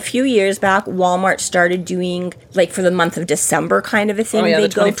 because a few years back, Walmart started doing, like, for the month of December kind of a thing. Oh, yeah,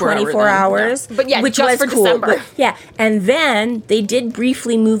 They'd the go 24 hour 24 then. hours. But yeah, which just was for cool. December. But, yeah, and then they did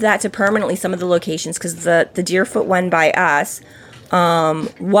briefly move that to permanently, some of the locations, because the Deerfoot one by us,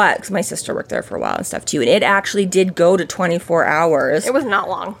 because my sister worked there for a while and stuff too, and it actually did go to 24 hours. It was not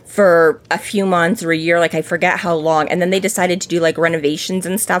long. For a few months or a year, like I forget how long, and then they decided to do like renovations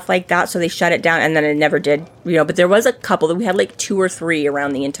and stuff like that, so they shut it down, and then it never did, but there was a couple that we had like 2 or 3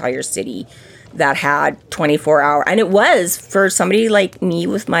 around the entire city that had 24 hour, and it was for somebody like me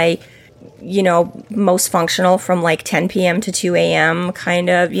with my most functional from like 10 p.m. to 2 a.m. kind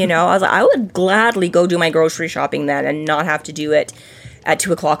of, I was like, I would gladly go do my grocery shopping then and not have to do it at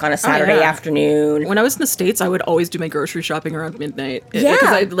 2 o'clock on a Saturday yeah. afternoon. When I was in the States, I would always do my grocery shopping around midnight. Yeah.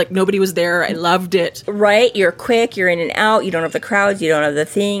 Because nobody was there. I loved it. Right? You're quick, you're in and out, you don't have the crowds, you don't have the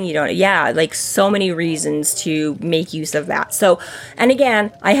thing, like so many reasons to make use of that. So, and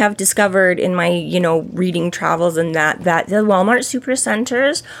again, I have discovered in my, reading travels and that the Walmart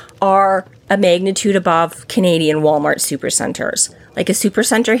supercenters are a magnitude above Canadian Walmart supercenters. Like a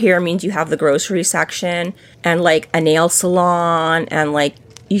supercenter here means you have the grocery section and like a nail salon and like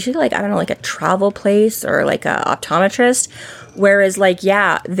usually like, I don't know, like a travel place or like a optometrist. Whereas like,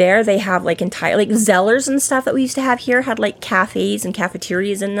 yeah, there they have like entire, like Zellers and stuff that we used to have here had like cafes and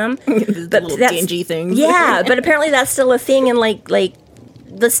cafeterias in them. But little dingy things. Yeah, but apparently that's still a thing in like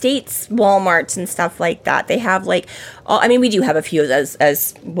the States, Walmarts and stuff like that. They have like, I mean, we do have a few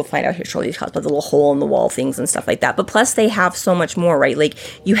as we'll find out here shortly, about the little hole in the wall things and stuff like that. But plus they have so much more, right? Like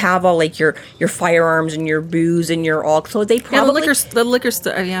you have all like your firearms and your booze and your all. So they probably the liquor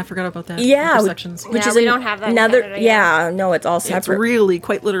store. Yeah, I forgot about that. Yeah, liquor sections. which is we don't have that in another. Canada yet. No, it's all It's separate. really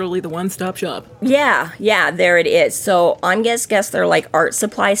quite literally the one-stop shop. Yeah, there it is. So on guess their like art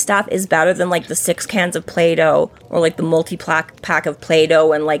supply stuff is better than like the 6 cans of Play-Doh or like the pack of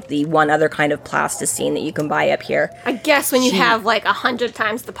Play-Doh and like the one other kind of plasticine that you can buy up here. I guess when you have like 100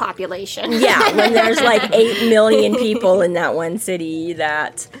 times the population. Yeah, when there's like 8 million people in that one city,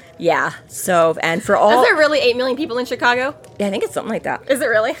 so, and for all... Is there really 8 million people in Chicago? Yeah, I think it's something like that. Is it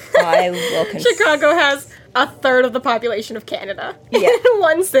really? I will Chicago has a third of the population of Canada Yeah. in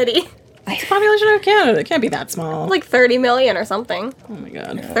one city. The population of Canada, it can't be that small. Like 30 million or something. Oh my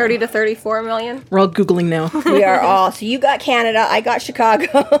god. 30 to 34 million. We're all Googling now. We are all... So you got Canada, I got Chicago.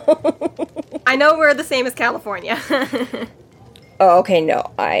 I know we're the same as California. Oh, okay,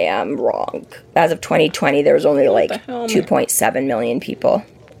 no, I am wrong. As of 2020, there was only like the hell, man? 2.7 million people.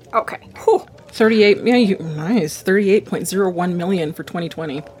 Okay. 38, yeah, nice. 38.01 million for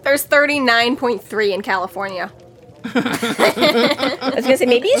 2020. There's 39.3 in California. I was gonna say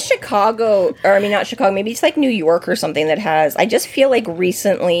maybe it's Chicago, or I mean not Chicago, maybe it's like New York or something that has. I just feel like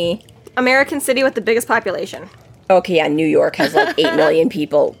recently. American city with the biggest population. Okay, yeah, New York has like 8 million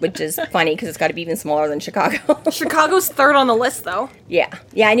people, which is funny because it's got to be even smaller than Chicago. Chicago's third on the list, though. Yeah,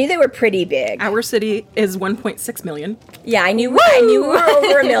 I knew they were pretty big. Our city is 1.6 million. Yeah, I knew we were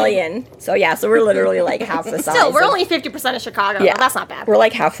over a million. So yeah, so we're literally like half the size. Still, we're of- only 50% of Chicago. Yeah, Yeah. That's not bad. We're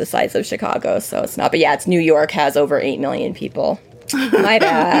like half the size of Chicago, so it's not. But yeah, it's New York has over 8 million people. My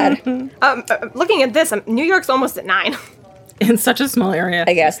bad. Looking at this, New York's almost at 9. In such a small area.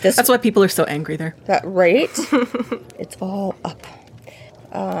 I guess this. That's why people are so angry there. Right? It's all up.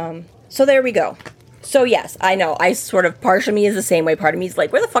 So there we go. So yes, I know. I sort of, part of me is the same way. Part of me is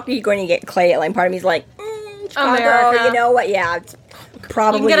like, where the fuck are you going to get clay? And part of me is like, Chicago, America. you know what? Yeah, it's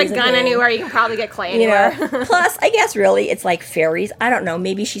probably You can get is a gun thing. anywhere. You can probably get clay You anywhere. know, plus, I guess really it's like fairies. I don't know.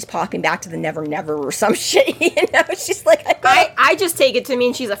 Maybe she's popping back to the Never Never or some shit. You know, she's like, I just take it to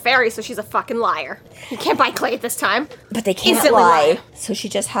mean she's a fairy, so she's a fucking liar. You can't buy clay at this time. but they can't Instantly lie. lie. So she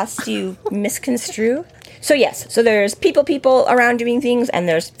just has to misconstrue. So yes, so there's people around doing things, and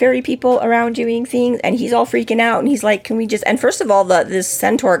there's fairy people around doing things, and he's all freaking out, and he's like, can we just... And first of all, this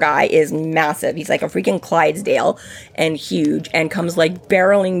centaur guy is massive. He's like a freaking Clydesdale, and huge, and comes like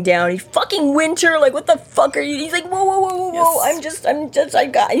barreling down. He's fucking Winter, like, what the fuck are you... He's like, whoa, Yes. I'm just, I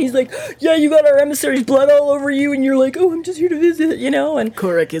got... And he's like, yeah, you got our emissary's blood all over you, and you're like, oh, I'm just here to visit, you know, and...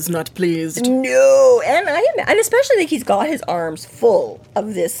 Korik is not pleased. No, and especially like he's got his arms full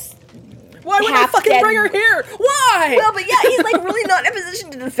of this... Why would I half fucking dead- bring her here? Why? Well, but yeah, he's like really not in a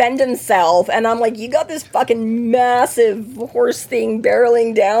position to defend himself. And I'm like, you got this fucking massive horse thing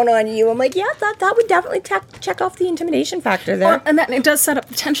barreling down on you. I'm like, yeah, that would definitely check off the intimidation factor there. Well, and that it does set up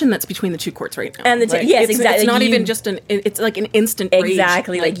the tension that's between the two courts right now. And the Like, yes, it's, exactly. It's not You- even just it's like an instant rage.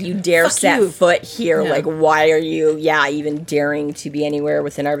 Exactly, like you dare fuck set you. foot here. Yeah. Like, why are you, even daring to be anywhere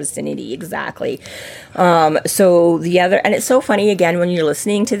within our vicinity? Exactly. So the other, and it's so funny again when you're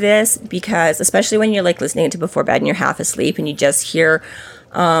listening to this, because especially when you're like listening to before bed and you're half asleep and you just hear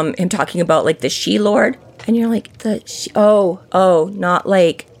him talking about like the She Lord, and you're like not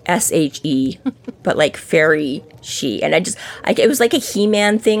like SHE, but like fairy she. And it was like a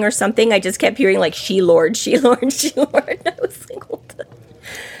He-Man thing or something. I just kept hearing like She Lord, She Lord, She Lord. And I was like, what the...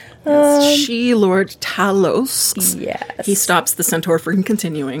 She Lord Talos. Yes. He stops the centaur from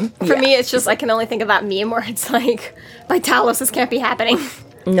continuing. For me, it's just I can only think of that meme where it's like, by Talos, this can't be happening.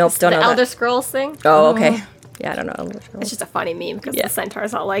 Nope, don't The know Elder that. Scrolls thing. Oh, okay. Yeah, I don't know. It's just a funny meme because Yeah. the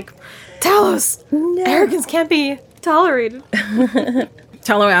centaur's all like, Talos, arrogance can't be tolerated.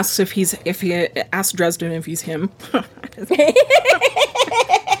 Talo asks if he asks Dresden if he's him.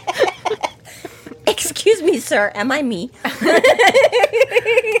 Excuse me, sir. Am I me?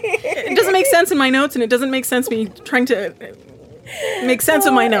 It doesn't make sense in my notes, and it doesn't make sense me trying to make sense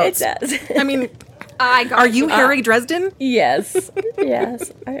of my notes. It does. I mean, I got are you Harry Dresden? Yes.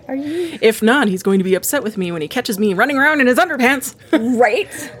 Yes. Are you? If not, he's going to be upset with me when he catches me running around in his underpants. Right?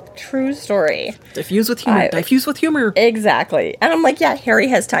 True story. Diffuse with humor. Diffuse with humor. Exactly. And I'm like, yeah, Harry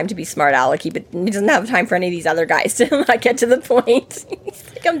has time to be smart alecky, but he doesn't have time for any of these other guys to not get to the point. He's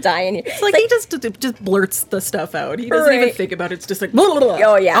like, I'm dying here. It's like he just blurts the stuff out. He doesn't even think about it. It's just like, blah, blah, blah.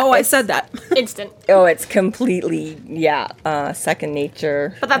 Oh, yeah. Oh, I said that. Instant. Oh, it's completely, second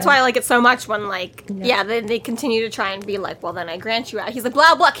nature. But that's why I like it so much when, like, they continue to try and be like, well, then I grant you out. He's like,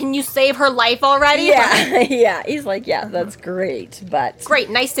 blah, blah, can you save her life already? Yeah, yeah. He's like, yeah, that's great, but... Great,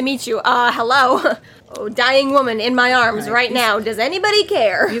 nice to meet you. Hello. Oh, dying woman in my arms right now. Does anybody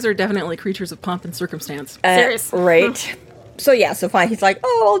care? These are definitely creatures of pomp and circumstance. Seriously. Right. So fine. He's like,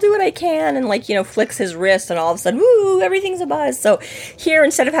 oh, I'll do what I can, and like, flicks his wrist, and all of a sudden, woo, everything's a buzz. So here,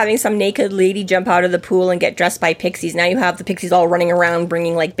 instead of having some naked lady jump out of the pool and get dressed by pixies, now you have the pixies all running around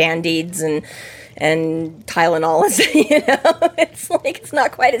bringing like Band-Aids and Tylenol. It's like, it's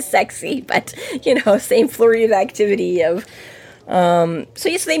not quite as sexy, but same flurry of activity of. So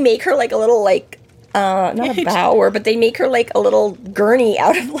they make her like a little like. Not a bower, but they make her like a little gurney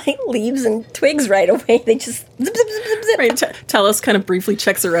out of like leaves and twigs right away. They just zip, zip, zip, zip, zip. Right, Talos kind of briefly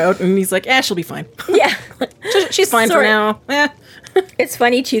checks her out, and he's like, she'll be fine. Yeah. She's fine for now. It's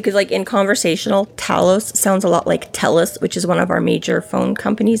funny, too, because like in conversational, Talos sounds a lot like Telus, which is one of our major phone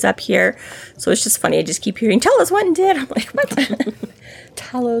companies up here. So it's just funny. I just keep hearing, Telus went and did. I'm like, what?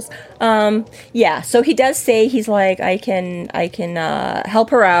 Talos. So he does say, he's like, I can help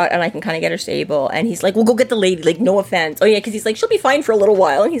her out, and I can kind of get her stable. And he's like, well, go get the lady, like, no offense. Oh, yeah, because he's like, she'll be fine for a little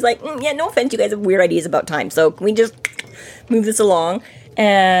while. And he's like, yeah, no offense, you guys have weird ideas about time. So can we just move this along?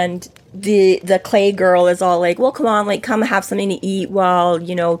 And the clay girl is all like, well, come on, like, come have something to eat while,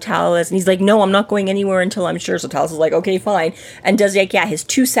 Talos. And he's like, no, I'm not going anywhere until I'm sure. So Talos is like, okay, fine. And does like, his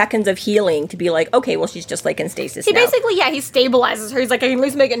 2 seconds of healing to be like, okay, well, she's just like in stasis now. He basically, he stabilizes her. He's like, I can at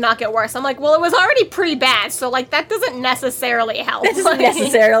least make it not get worse. I'm like, well, it was already pretty bad. So like, that doesn't necessarily help. That doesn't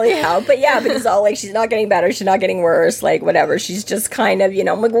necessarily help. But yeah, but it's all like, she's not getting better. She's not getting worse. Like, whatever. She's just kind of,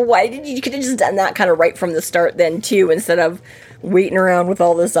 I'm like, well, why did you could have just done that kind of right from the start then too, instead of waiting around with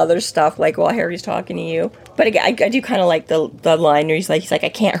all this other stuff, like while Harry's talking to you. But again, I do kind of like the line where he's like, I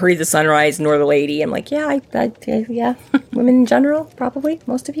can't hurry the sunrise nor the lady. I'm like, yeah, yeah, women in general, probably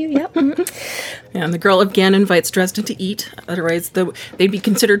most of you, yeah. Mm-hmm. Yeah, and the girl again invites Dresden to eat. Otherwise, they'd be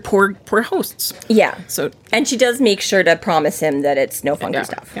considered poor hosts. Yeah. So, and she does make sure to promise him that it's no funky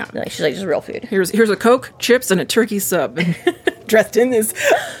stuff. Yeah. Like, she's like, just real food. Here's a Coke, chips, and a turkey sub. And Dresden is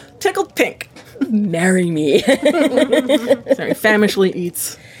tickled pink. Marry me. Sorry, famishly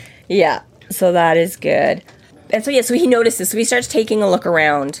eats. Yeah, so that is good. And so he notices. So he starts taking a look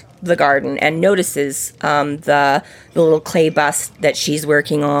around the garden and notices the little clay bust that she's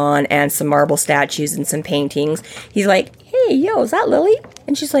working on and some marble statues and some paintings. He's like, hey, yo, is that Lily?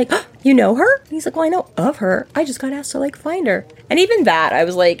 And she's like, oh, you know her? And he's like, well, I know of her. I just got asked to like find her. And even that, I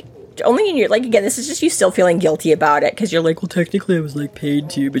was like, only in your, like, again, this is just you still feeling guilty about it, because you're like, well, technically I was, like, paid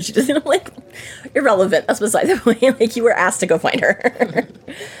to, but she doesn't, like, irrelevant, that's beside the point, like, you were asked to go find her.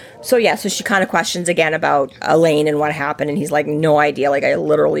 So she kind of questions again about Elaine and what happened, and he's like, no idea, like, I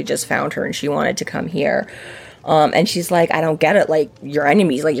literally just found her, and she wanted to come here. And she's like, I don't get it, like, you're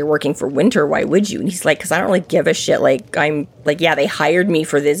enemies, like, you're working for Winter, why would you? And he's like, because I don't really give a shit, like, I'm, like, yeah, they hired me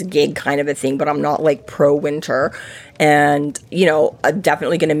for this gig kind of a thing, but I'm not, like, pro-Winter, and, I'm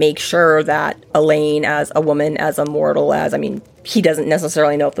definitely going to make sure that Elaine, as a woman, as a mortal, he doesn't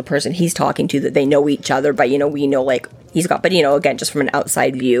necessarily know if the person he's talking to, that they know each other, but, we know, like, he's got, but, again, just from an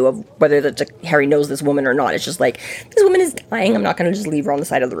outside view of whether Harry knows this woman or not, it's just like, this woman is dying, I'm not going to just leave her on the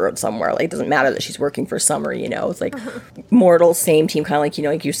side of the road somewhere, like, it doesn't matter that she's working for Summer, it's like, mortal, same team, kind of like,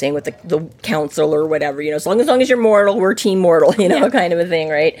 like you're saying with the council or whatever, as long as you're mortal, we're team mortal, kind of a thing,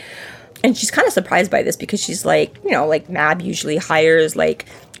 right? And she's kind of surprised by this, because she's like, like Mab usually hires, like,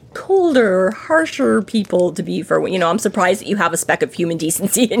 colder, harsher people to be for, I'm surprised that you have a speck of human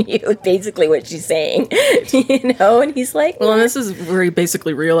decency in you, is basically what she's saying, and he's like, well, and this is where he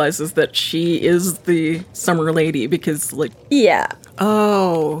basically realizes that she is the Summer Lady, because, like, yeah.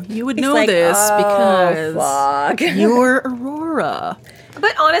 Oh, you would know like, this because fuck. You're Aurora.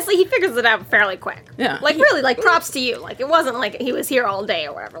 But honestly, he figures it out fairly quick. Yeah. Like, really, like, props to you. Like, it wasn't like he was here all day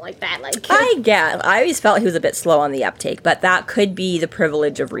or whatever like that. Like, I always felt he was a bit slow on the uptake, but that could be the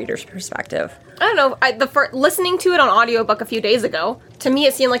privilege of reader's perspective. I don't know. Listening to it on audiobook a few days ago, to me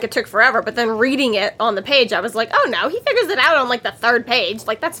it seemed like it took forever, but then reading it on the page, I was like, oh no, he figures it out on like the 3rd page.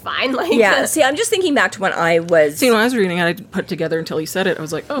 Like, that's fine. Like, yeah, see, I'm just thinking back to when I was... See, when I was reading it, I didn't put it together until he said it. I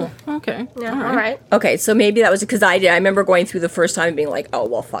was like, oh, okay. Yeah, all right. Okay, so maybe that was because I remember going through the first time and being like, oh,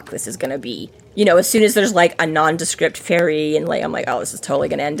 well, fuck, this is going to be... as soon as there's like a nondescript fairy and like, I'm like, oh, this is totally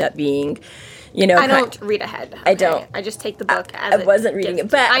going to end up being You know, I don't read ahead. I don't. I just take the book as I wasn't reading it,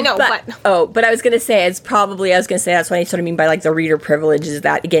 but I know, but but I was gonna say that's what I sort of mean by like the reader privilege is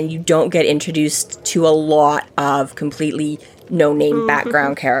that again you don't get introduced to a lot of completely no-name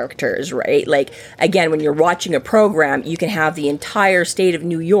background characters, right? Like again, when you're watching a program, you can have the entire state of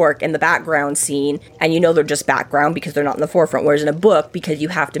New York in the background scene, and you know they're just background because they're not in the forefront. Whereas in a book, because you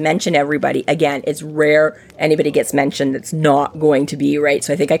have to mention everybody, again, it's rare anybody gets mentioned that's not going to be, right?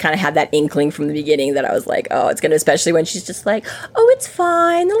 So I think I kind of had that inkling from the beginning that I was like, oh, it's gonna, especially when she's just like, oh, it's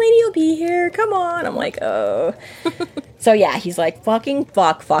fine, the lady will be here, come on. I'm like, oh. So yeah, he's like,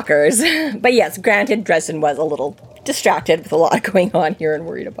 fuckers. But yes, granted, Dresden was a little distracted with a lot going on here and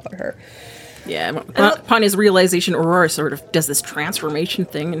worried about her. Yeah, upon his realization, Aurora sort of does this transformation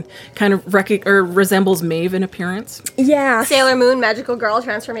thing and kind of resembles Maeve in appearance. Yeah. Sailor Moon, magical girl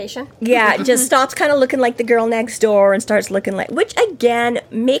transformation. Yeah, just stops kind of looking like the girl next door and starts looking like, which again,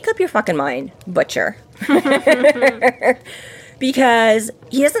 make up your fucking mind, Butcher. Because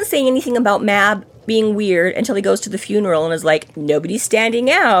he doesn't say anything about Mab being weird until he goes to the funeral and is like, nobody's standing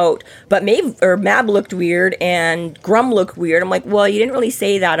out. But Mab looked weird and Grum looked weird. I'm like, well, you didn't really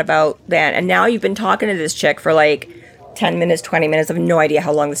say that about that. And now you've been talking to this chick for like 10 minutes, 20 minutes. I have no idea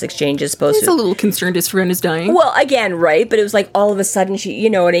how long this exchange is supposed to. He's a little concerned his friend is dying. Well, again, right? But it was like all of a sudden she, you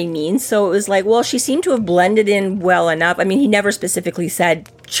know what I mean? So it was like, well, she seemed to have blended in well enough. I mean, he never specifically said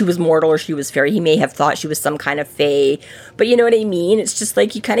she was mortal or she was fairy. He may have thought she was some kind of fae. But you know what I mean? It's just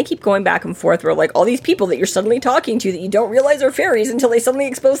like you kind of keep going back and forth where like all these people that you're suddenly talking to that you don't realize are fairies until they suddenly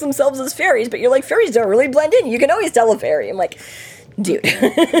expose themselves as fairies. But you're like, fairies don't really blend in. You can always tell a fairy. I'm like, dude.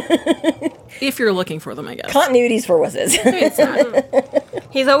 If you're looking for them, I guess. Continuity's for wusses. It's not.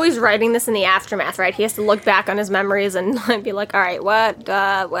 He's always writing this in the aftermath, right? He has to look back on his memories and be like, all right, what?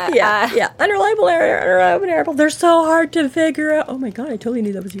 Yeah. Unreliable. They're so hard to figure out. Oh my god, I totally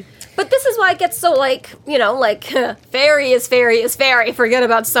knew that was you. But this is why it gets so, like, you know, like, fairy is fairy is fairy. Forget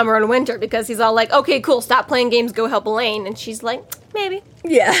about summer and winter, because he's all like, okay, cool, stop playing games, go help Elaine. And she's like, maybe.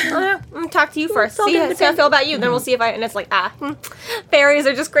 Yeah. I'm gonna talk to you first. all See how I feel about you. Then we'll see if and it's like, fairies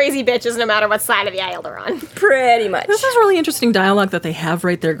are just crazy bitches no matter what side of the aisle they're on. Pretty much. This is really interesting dialogue that they have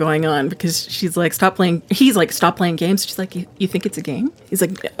right there going on, because she's like, he's like, stop playing games. She's like, you think it's a game? He's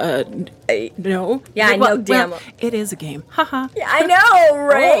like, no. Yeah, Like, I know damn well, it is a game. Haha. Yeah, I know,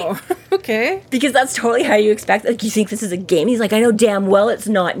 right? Oh, okay. Because that's totally how you expect. Like, you think this is a game? He's like, I know damn well it's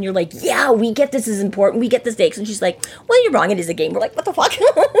not. And you're like, yeah, we get this is important. We get the stakes. And she's like, well, you're wrong. It is a game. We're like, what the fuck?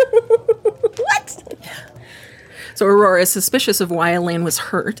 What? So Aurora is suspicious of why Elaine was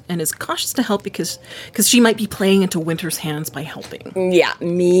hurt and is cautious to help because she might be playing into Winter's hands by helping. Yeah,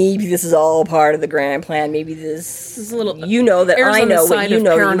 maybe this is all part of the grand plan. Maybe this is a little. You know that I know what you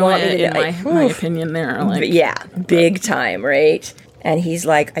know. You want me to in my opinion, there. Like, yeah, big time, right? And he's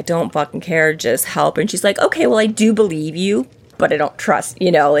like, I don't fucking care, just help. And she's like, okay, well, I do believe you, but I don't trust,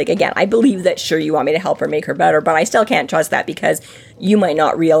 you know, like, again, I believe that, sure, you want me to help her make her better, but I still can't trust that because you might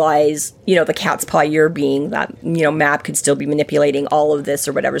not realize, you know, the cat's paw you're being, that, you know, Mab could still be manipulating all of this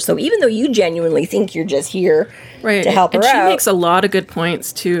or whatever. So even though you genuinely think you're just here to help her out. And she makes a lot of good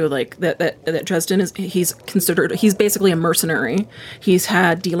points, too, like that Dresden he's basically a mercenary. He's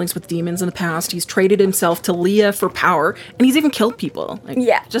had dealings with demons in the past. He's traded himself to Leah for power, and he's even killed people. Like,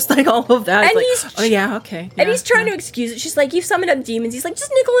 yeah. Just like all of that. And it's like, oh, yeah, okay. Yeah, and he's trying to excuse it. She's like, you've summoned up demons. He's like,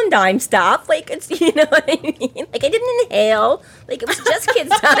 just nickel and dime stuff. Like, it's, you know what I mean? Like, I didn't inhale. Like, it was just kids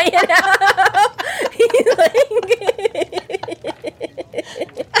dying out. He's like,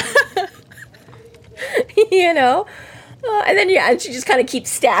 you know? And then, yeah, and she just kind of keeps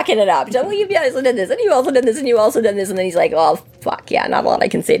stacking it up. She's like, well, you've also done this, and you also done this, and you also done this. And then he's like, oh, fuck, yeah, not a lot I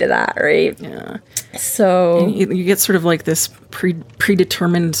can say to that, right? Yeah. So. And you get sort of like this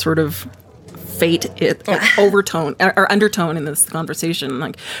predetermined sort of fate overtone or undertone in this conversation.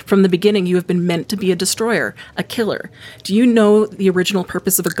 Like, from the beginning, you have been meant to be a destroyer, a killer. Do you know the original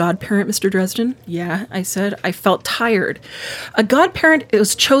purpose of a godparent, Mr. Dresden? Yeah, I said. I felt tired. A godparent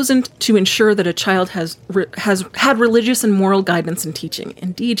is chosen to ensure that a child has had religious and moral guidance and teaching.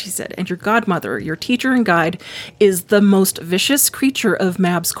 Indeed, she said. And your godmother, your teacher and guide, is the most vicious creature of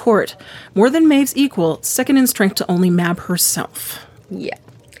Mab's court. More than Maeve's equal, second in strength to only Mab herself. Yeah.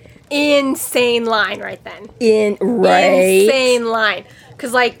 Insane line right then. Insane line.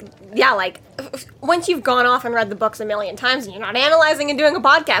 Because, like, yeah, like, once you've gone off and read the books a million times and you're not analyzing and doing a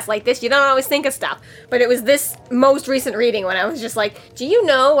podcast like this, you don't always think of stuff. But it was this most recent reading when I was just like, do you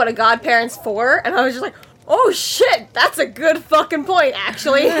know what a godparent's for? And I was just like, Oh shit, that's a good fucking point,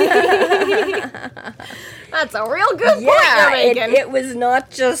 actually. That's a real good point you're making. It was not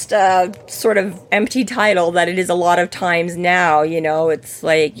just a sort of empty title that it is a lot of times now, you know. It's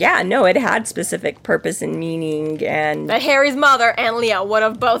like, yeah, no, it had specific purpose and meaning, and that Harry's mother and Leo would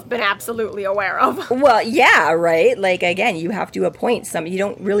have both been absolutely aware of. well, yeah, right? Like, again, you have to appoint some. You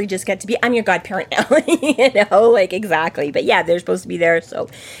don't really just get to be, I'm your godparent now, you know, like, exactly. But yeah, they're supposed to be there, so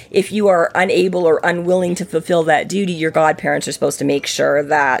if you are unable or unwilling to fulfill that duty, your godparents are supposed to make sure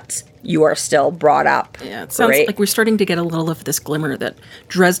that you are still brought up. Yeah, it sounds like we're starting to get a little of this glimmer that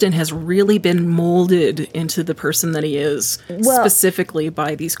Dresden has really been molded into the person that he is, specifically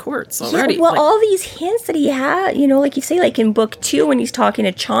by these courts already. Yeah, well, all these hints that he had, you know, like you say, like in book 2 when he's talking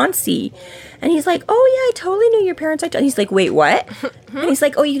to Chauncey, and he's like, oh yeah, I totally knew your parents. And he's like, wait, what? And he's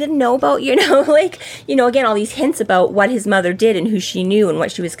like, oh, you didn't know about, you know, like, you know, again, all these hints about what his mother did and who she knew and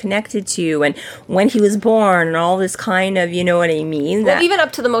what she was connected to and when he was born and all this kind of, you know what I mean? Well, even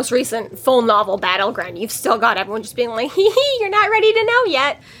up to the most recent full novel, Battleground, you've still got everyone just being like, hee hee, you're not ready to know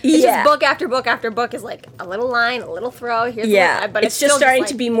yet. It's just book after book after book is like a little line, a little throw, here's but it's just starting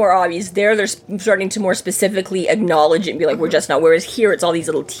to be more obvious. They're starting to more specifically acknowledge it and be like, we're just not. Whereas here, it's all these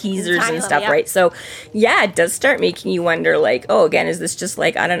little teasers and stuff, right? So, yeah, it does start making you wonder, like, oh, again, is this just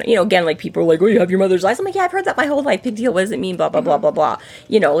like, I don't know, you know, again, like people are like, oh, you have your mother's eyes. I'm like, yeah, I've heard that my whole life. Big deal. What does it mean? Blah, blah, blah, blah, blah.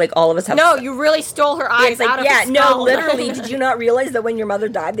 You know, like all of us have. No, you really stole her eyes out of her skull. No, literally. Did you not realize that when your mother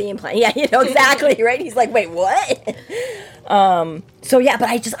died, they implanted? Yeah, you know, exactly, right? He's like, wait, what? So yeah, but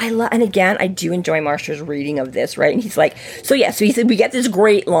I love, and again, I do enjoy Marshall's reading of this, right? And he's like, so he said, we get this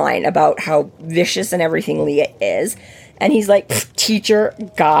great line about how vicious and everything Leah is. And he's like, teacher,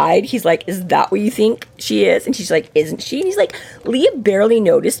 guide. He's like, is that what you think she is? And she's like, isn't she? And he's like, Leah barely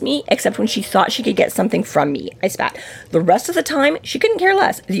noticed me, except when she thought she could get something from me. I spat. The rest of the time, she couldn't care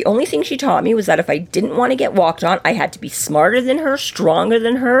less. The only thing she taught me was that if I didn't want to get walked on, I had to be smarter than her, stronger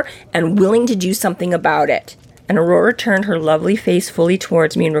than her, and willing to do something about it. And Aurora turned her lovely face fully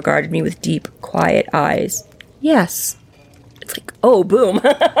towards me and regarded me with deep, quiet eyes. Yes. It's like, oh, boom.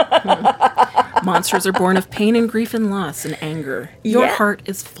 Monsters are born of pain and grief and loss and anger. Your heart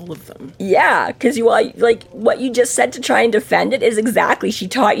is full of them. Yeah, because like what you just said to try and defend it is exactly. She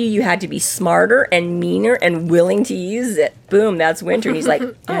taught you had to be smarter and meaner and willing to use it. Boom, that's Winter. And he's like,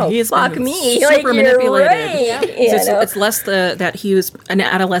 oh, he fuck me. Super like, manipulated. Right. It's less that he was an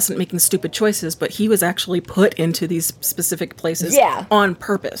adolescent making stupid choices, but he was actually put into these specific places on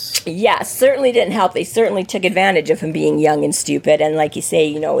purpose. Yeah, certainly didn't help. They certainly took advantage of him being young and stupid. And like you say,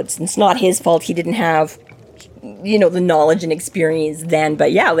 you know, it's not his fault. He didn't have, you know, the knowledge and experience then.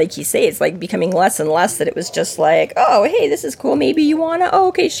 But yeah, like you say, it's like becoming less and less that it was just like, oh, hey, this is cool. Maybe you wanna, oh,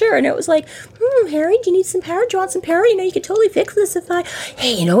 okay, sure. And it was like, Harry, do you need some power? Do you want some power? You know, you could totally fix this if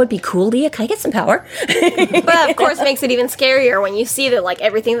hey, you know, it'd be cool, Leah. Can I get some power? But of course, it makes it even scarier when you see that, like,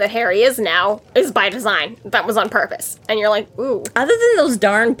 everything that Harry is now is by design. That was on purpose. And you're like, ooh. Other than those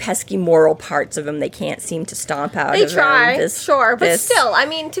darn pesky moral parts of him, they can't seem to stomp out They of try, him. sure. But still, I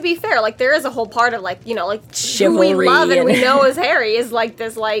mean, to be fair, like, there is a whole part of, like, you know, like, chivalry who we love and we know as Harry is, like,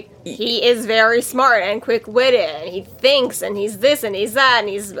 this, like, he is very smart and quick-witted, and he thinks, and he's this, and he's that,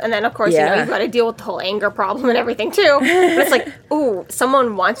 and then, of course, you know, you've got to deal with the whole anger problem and everything, too. But it's like, ooh,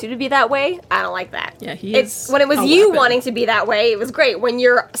 someone wants you to be that way? I don't like that. Yeah, he is when it was you wanting to be that way, it was great. When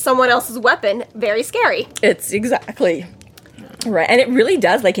you're someone else's weapon, very scary. It's exactly right. And it really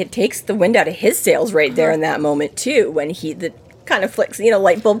does, like, it takes the wind out of his sails right there in that moment, too, when the kind of flicks, you know,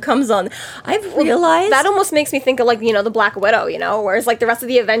 light bulb comes on. I've realized that almost makes me think of, like, you know, the Black Widow, you know, whereas, like, the rest of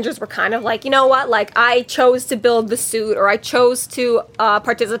the Avengers were kind of like, you know what, like, I chose to build the suit, or I chose to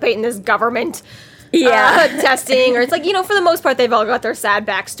participate in this government testing, or it's like, you know, for the most part, they've all got their sad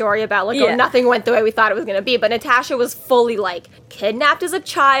backstory about, like, oh, nothing went the way we thought it was going to be. But Natasha was fully, like, kidnapped as a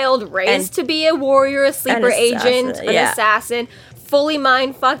child, raised to be a warrior, a sleeper agent, an assassin, fully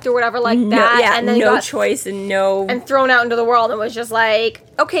mind fucked or whatever like that, and then no choice and thrown out into the world, and was just like,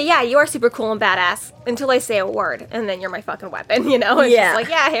 okay, yeah, you are super cool and badass until I say a word, and then you're my fucking weapon, you know? It's just like,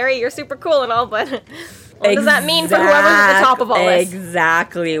 yeah, Harry, you're super cool and all, but what does that mean for whoever's at the top of all this?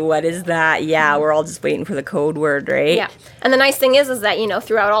 Exactly. What is that? Yeah, we're all just waiting for the code word, right? Yeah. And the nice thing is that, you know,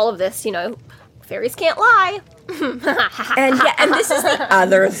 throughout all of this, you know, fairies can't lie. and this is the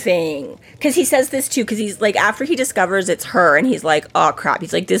other thing, because he says this too, because he's like, after he discovers it's her, and he's like, oh crap,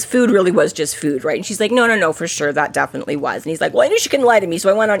 he's like, this food really was just food, right? And she's like, no, for sure, that definitely was. And he's like, well, I knew she couldn't lie to me, so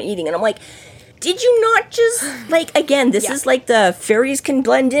I went on eating. And I'm like, did you not just, like, again, this is like the fairies can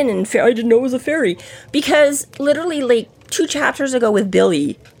blend in, and I didn't know it was a fairy, because literally, like, 2 chapters ago with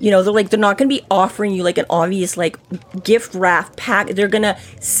Billy. You know, they're not going to be offering you like an obvious like gift wrap pack. They're going to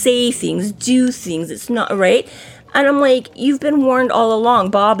say things, do things. It's not right. And I'm like, you've been warned all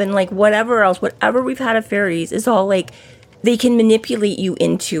along, Bob, and like whatever else, whatever we've had of fairies is all like they can manipulate you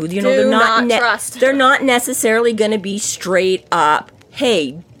into. You know, Do they're not trust. They're not necessarily going to be straight up,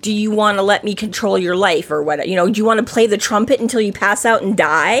 hey, do you want to let me control your life or what? You know, do you want to play the trumpet until you pass out and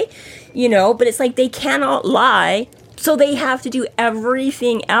die? You know, but it's like they cannot lie. So they have to do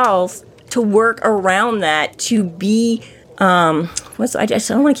everything else to work around that to be, I don't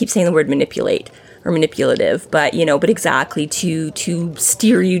want to keep saying the word manipulate or manipulative, but, you know, but exactly to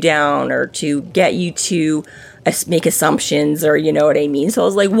steer you down or to get you to make assumptions or, you know what I mean? So I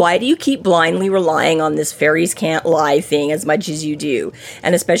was like, why do you keep blindly relying on this fairies can't lie thing as much as you do?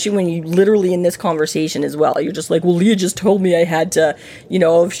 And especially when you literally in this conversation as well, you're just like, well, Leah just told me I had to, you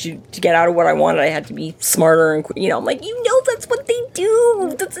know, to get out of what I wanted, I had to be smarter and, you know, I'm like, you know, that's what they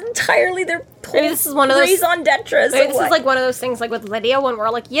do. That's entirely their Maybe this is one of those raison d'etre. Maybe this is like one of those things like with Lydia when we're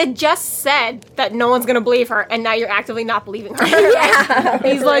like, you just said that no one's gonna believe her, and now you're actively not believing her. Yeah,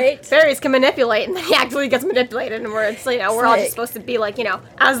 He's right? like, fairies can manipulate, and then he actually gets manipulated, and we're all just supposed to be like, you know,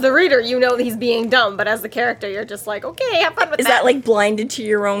 as the reader, you know that he's being dumb, but as the character, you're just like, okay, have fun with that. Is that like blinded to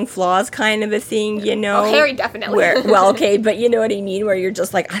your own flaws kind of a thing, you know? Oh, Harry definitely. Well, okay, but you know what I mean, where you're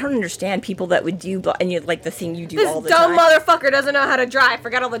just like, I don't understand people that would do, and you're like the thing you do This all the dumb time. motherfucker doesn't know how to drive.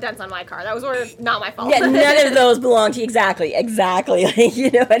 Forget all the dents on my car. That was not my fault. Yeah, none of those belong to you. Exactly. Like, you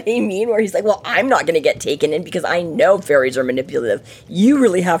know what I mean? Where he's like, well, I'm not going to get taken in because I know fairies are manipulative. You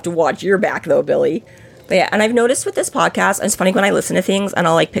really have to watch your back, though, Billy. But yeah, and I've noticed with this podcast, and it's funny when I listen to things and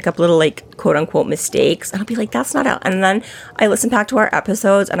I'll like pick up little like quote unquote mistakes and I'll be like, that's not out. And then I listen back to our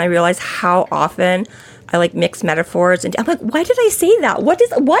episodes and I realize how often I like mix metaphors and I'm like, why did I say that? What?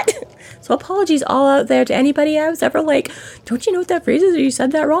 So apologies all out there to anybody I was ever like, don't you know what that phrase is or you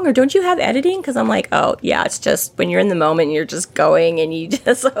said that wrong or don't you have editing? Because I'm like, oh yeah, it's just when you're in the moment you're just going and you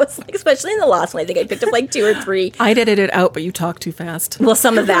just, I was like, especially in the last one, I think I picked up like 2 or 3. I'd edit it out, but you talk too fast. Well,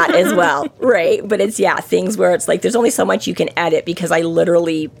 some of that as well, right? But it's, yeah, things where it's like, there's only so much you can edit because I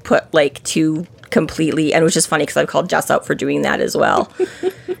literally put like 2 completely, and it was just funny because I've called Jess out for doing that as well,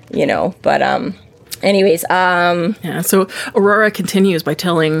 you know, but anyways, Yeah, so Aurora continues by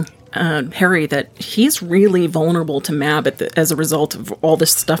telling Harry that he's really vulnerable to Mab as a result of all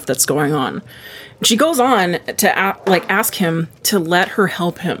this stuff that's going on. She goes on to ask him to let her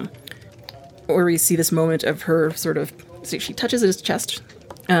help him. Where we see this moment of her sort of, see, she touches his chest.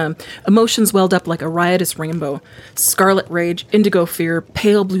 Emotions welled up like a riotous rainbow. Scarlet rage, indigo fear,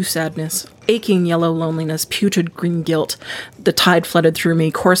 pale blue sadness, aching yellow loneliness, putrid green guilt. The tide flooded through me,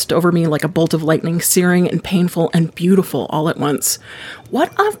 coursed over me like a bolt of lightning, searing and painful and beautiful all at once.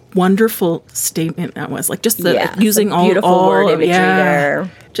 What a wonderful statement that was. Like just using all beautiful word imagery there.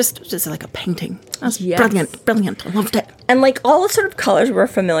 Just like a painting. That's Yes. brilliant. I loved it. And like all the sort of colors we're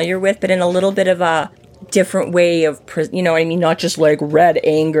familiar with, but in a little bit of a different way of, you know what I mean? Not just like red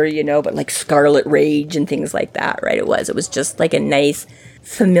anger, you know, but like scarlet rage and things like that, right? It was just like a nice,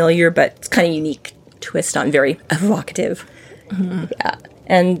 familiar, but kind of unique twist on very evocative. Mm-hmm. Yeah.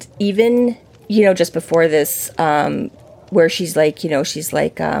 And even, you know, just before this, where she's like, you know, I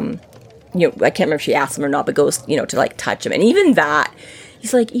can't remember if she asked him or not, but goes, you know, to like touch him. And even that,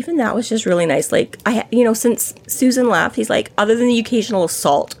 he's like, even that was just really nice. Like, since Susan left, he's like, other than the occasional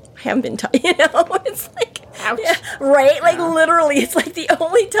assault, I haven't been touched, you know? It's like, ouch. Yeah, right? Like, literally, it's like the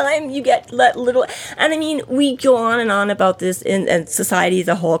only time you get let little... And I mean, we go on and on about this, and society as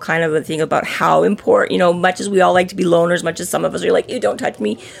a whole kind of a thing about how important, you know, much as we all like to be loners, much as some of us are like, you don't touch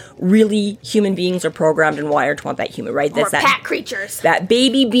me, really, human beings are programmed and wired to want that human, right? Or pet creatures. That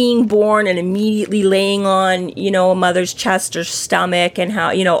baby being born and immediately laying on, you know, a mother's chest or stomach and how,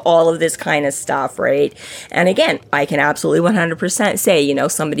 you know, all of this kind of stuff, right? And again, I can absolutely 100% say, you know,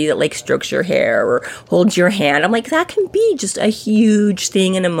 somebody that like strokes your hair or holds your hand, I'm like, that can be just a huge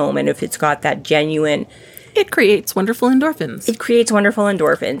thing in a moment if it's got that genuine... It creates wonderful endorphins. It creates wonderful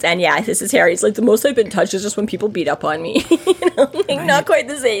endorphins. And yeah, this is Harry. It's like the most I've been touched is just when people beat up on me. You know, like right. Not quite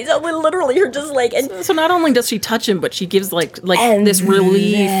the same. So literally, you're just like... And so not only does she touch him, but she gives like this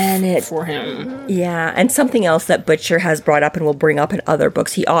relief for him. Yeah, and something else that Butcher has brought up and will bring up in other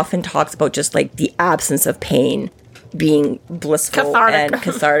books, he often talks about just like the absence of pain being blissful and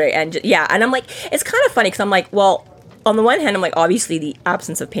cathartic. And yeah, and I'm like, it's kind of funny because I'm like, well... On the one hand, I'm like, obviously the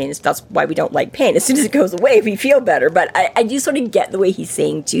absence of pain that's why we don't like pain. As soon as it goes away, we feel better. But I do sort of get the way he's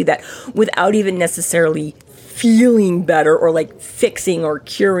saying, too, that without even necessarily feeling better or like fixing or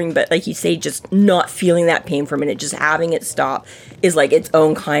curing, but like you say, just not feeling that pain for a minute, just having it stop is like its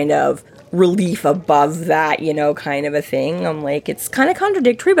own kind of relief above that, kind of a thing. I'm like, it's kind of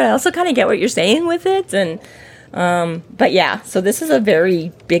contradictory, but I also kind of get what you're saying with it. And, but yeah, so this is a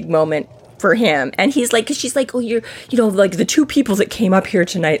very big moment for him. And he's like, 'cause she's like, oh, you're, like the two people that came up here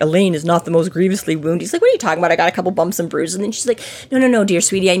tonight, Elaine is not the most grievously wounded. He's like, what are you talking about? I got a couple bumps and bruises. And then she's like, no, dear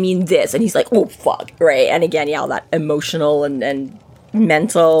sweetie, I mean this. And he's like, oh, fuck. Right. And again, yeah, all that emotional and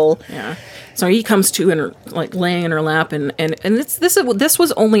mental. Yeah. So he comes to and like laying in her lap, and this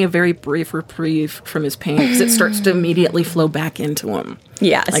was only a very brief reprieve from his pain, because it starts to immediately flow back into him.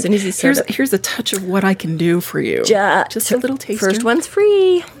 Yeah, as soon as he here's a touch of what I can do for you. Just a little taster. First one's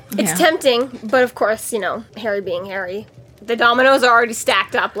free. It's tempting, but of course, Harry being Harry. The dominoes are already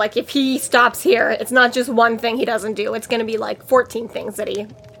stacked up. Like, if he stops here, it's not just one thing he doesn't do. It's going to be like 14 things that he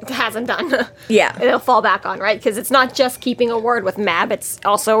hasn't done. Yeah. It'll fall back on, right? Because it's not just keeping a word with Mab. It's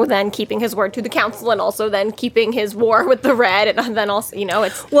also then keeping his word to the council, and also then keeping his war with the Red. And then also,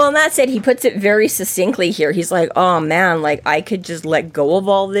 it's... Well, and that's it. He puts it very succinctly here. He's like, oh, man, like, I could just let go of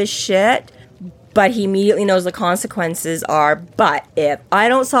all this shit. But he immediately knows the consequences are, but if I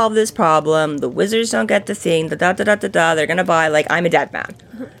don't solve this problem, the wizards don't get the thing, they're going to buy, like, I'm a dead man.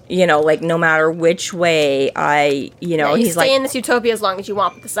 Like, no matter which way you he's stay like, in this utopia as long as you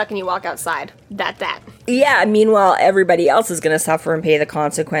want, but the second you walk outside, that. Yeah, meanwhile, everybody else is going to suffer and pay the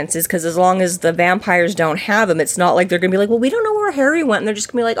consequences, because as long as the vampires don't have him, it's not like they're going to be like, well, we don't know where Harry went, and they're just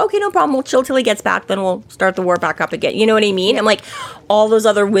going to be like, okay, no problem, we'll chill till he gets back, then we'll start the war back up again. You know what I mean? Yeah. And, like, all those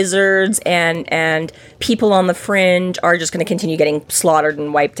other wizards and people on the fringe are just going to continue getting slaughtered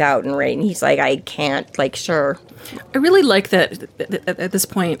and wiped out, and he's like, I can't, like, sure. I really like that at this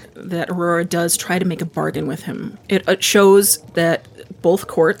point that Aurora does try to make a bargain with him. It shows that both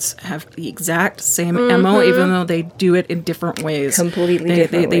courts have the exact same MO, even though they do it in different ways. Completely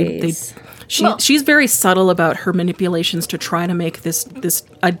different ways. She's very subtle about her manipulations to try to make this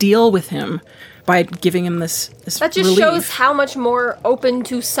a deal with him by giving him this that just relief. Shows how much more open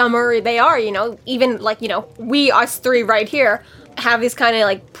to summer they are. Even like we us three right here have these kind of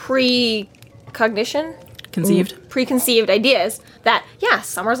like preconceived ideas that,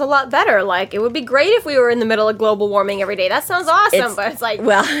 summer's a lot better. Like, it would be great if we were in the middle of global warming every day. That sounds awesome, but it's like,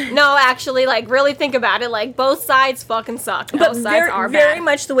 well, no, actually, like, really think about it. Like, both sides fucking suck. Both sides are bad. Very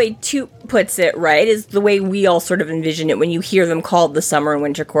much the way Toot puts it, right, is the way we all sort of envision it when you hear them called the summer and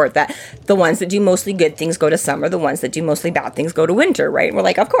winter court, that the ones that do mostly good things go to summer, the ones that do mostly bad things go to winter, right? And we're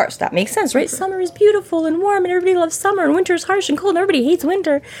like, of course, that makes sense, right? Summer is beautiful and warm, and everybody loves summer, and winter is harsh and cold, and everybody hates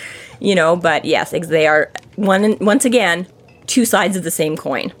winter. But yes, they are, once again, two sides of the same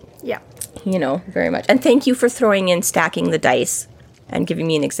coin. Yeah. Very much. And thank you for throwing in stacking the dice and giving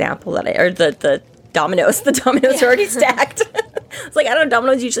me an example the dominoes. The dominoes are already stacked. It's like, I don't know,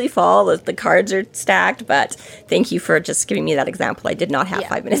 dominoes usually fall, the cards are stacked, but thank you for just giving me that example I did not have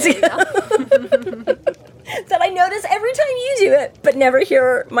 5 minutes ago. That I notice every time you do it, but never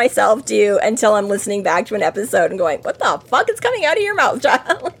hear myself do until I'm listening back to an episode and going, what the fuck is coming out of your mouth,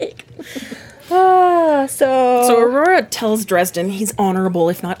 child? So Aurora tells Dresden he's honorable,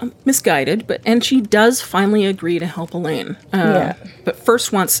 if not misguided, and she does finally agree to help Elaine. But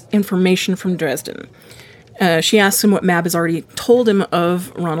first wants information from Dresden. She asks him what Mab has already told him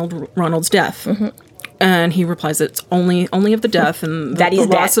of Ronald's death. Mm-hmm. And he replies that it's only of the death and the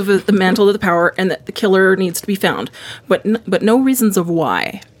loss of the mantle of the power, and that the killer needs to be found, but no reasons of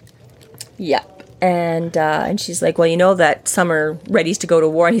why. Yep. And she's like, well, that Summer readies to go to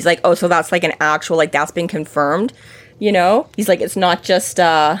war. And he's like, oh, so that's like an actual, like, that's been confirmed, He's like, it's not just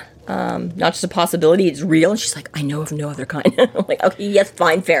a possibility, it's real. And she's like, I know of no other kind. I'm like, okay, yes,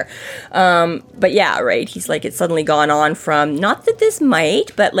 fine, fair. But yeah, right. He's like, it's suddenly gone on from, not that this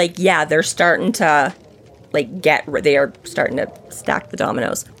might, but like, yeah, they're starting to, like, they are starting to stack the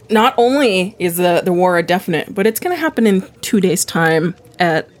dominoes. Not only is the war a definite, but it's going to happen in 2 days' time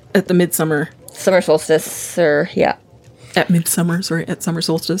at the midsummer. Summer solstice, At midsummer, sorry, at summer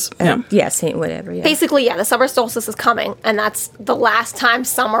solstice. Whatever, yeah. Basically, the summer solstice is coming, and that's the last time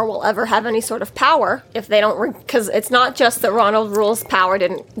Summer will ever have any sort of power if they don't, because it's not just that Ronald Rule's power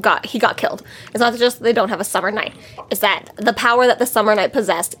he got killed. It's not just they don't have a Summer Knight. It's that the power that the Summer Knight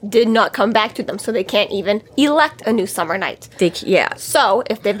possessed did not come back to them, so they can't even elect a new Summer Knight. So,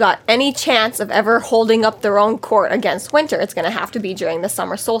 if they've got any chance of ever holding up their own court against Winter, it's going to have to be during the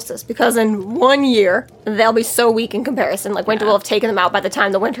summer solstice, because in 1 year, they'll be so weak in comparison. Like, Winter will have taken them out by the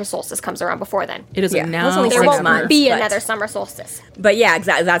time the winter solstice comes around before then. It is now. There won't be another summer solstice. But yeah,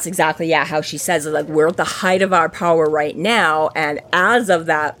 exactly. That's exactly, how she says it. Like, we're at the height of our power right now, and as of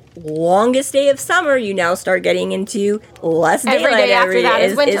that longest day of summer, you now start getting into less daylight. Every day after that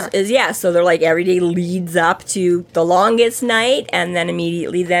is winter. So they're like, every day leads up to the longest night, and then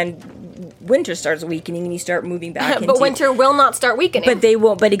immediately then winter starts weakening and you start moving back into... But winter will not start weakening. But they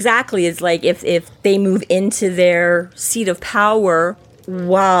won't. But exactly, it's like if they move into their seat of power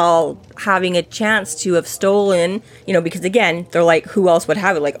while having a chance to have stolen, because again, they're like, who else would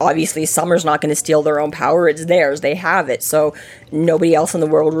have it? Like, obviously, Summer's not going to steal their own power. It's theirs. They have it. So nobody else in the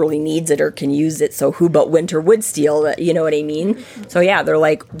world really needs it or can use it. So who but Winter would steal it? You know what I mean? So yeah, they're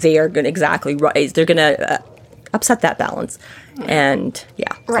like, they are going to exactly rise. They're going to upset that balance and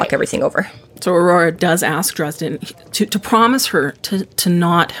fuck everything over. So Aurora does ask Dresden to promise her to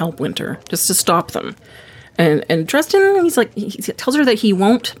not help Winter, just to stop them. And Dresden, he tells her that he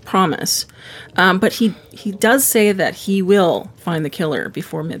won't promise, but he does say that he will find the killer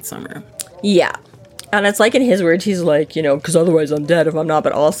before midsummer. Yeah. And it's like in his words, he's like, because otherwise I'm dead if I'm not.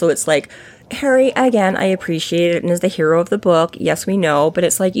 But also it's like, Harry, again, I appreciate it. And as the hero of the book, yes, we know. But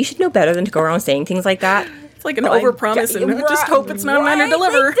it's like, you should know better than to go around saying things like that. It's like an overpromise and just hope it's not an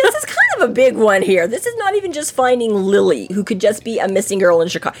underdeliver. Like, this is kind of a big one here. This is not even just finding Lily, who could just be a missing girl in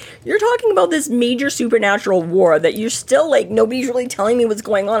Chicago. You're talking about this major supernatural war that you're still like, nobody's really telling me what's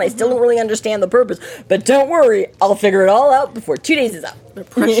going on. I still don't really understand the purpose. But don't worry, I'll figure it all out before 2 days is up. The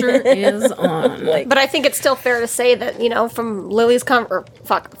pressure is on. But I think it's still fair to say that, from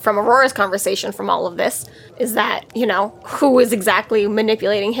from Aurora's conversation from all of this, is that, who is exactly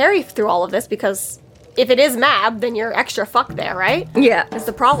manipulating Harry through all of this, because if it is Mab, then you're extra fucked there, right? Yeah. That's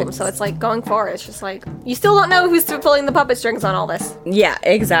the problem. So it's like, going forward, it's just like, you still don't know who's pulling the puppet strings on all this. Yeah,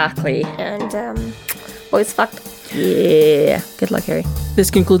 exactly. And, boys fucked. Yeah. Good luck, Harry. This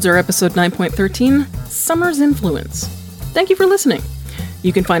concludes our episode 9.13, Summer's Influence. Thank you for listening.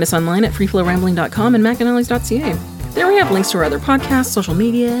 You can find us online at freeflowrambling.com and macanallies.ca. There we have links to our other podcasts, social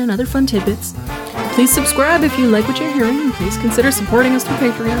media, and other fun tidbits. Please subscribe if you like what you're hearing, and please consider supporting us through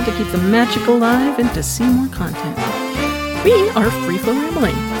Patreon to keep the magic alive and to see more content. We are Free Flow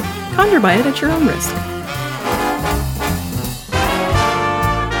Rambling. Conjure by it at your own risk.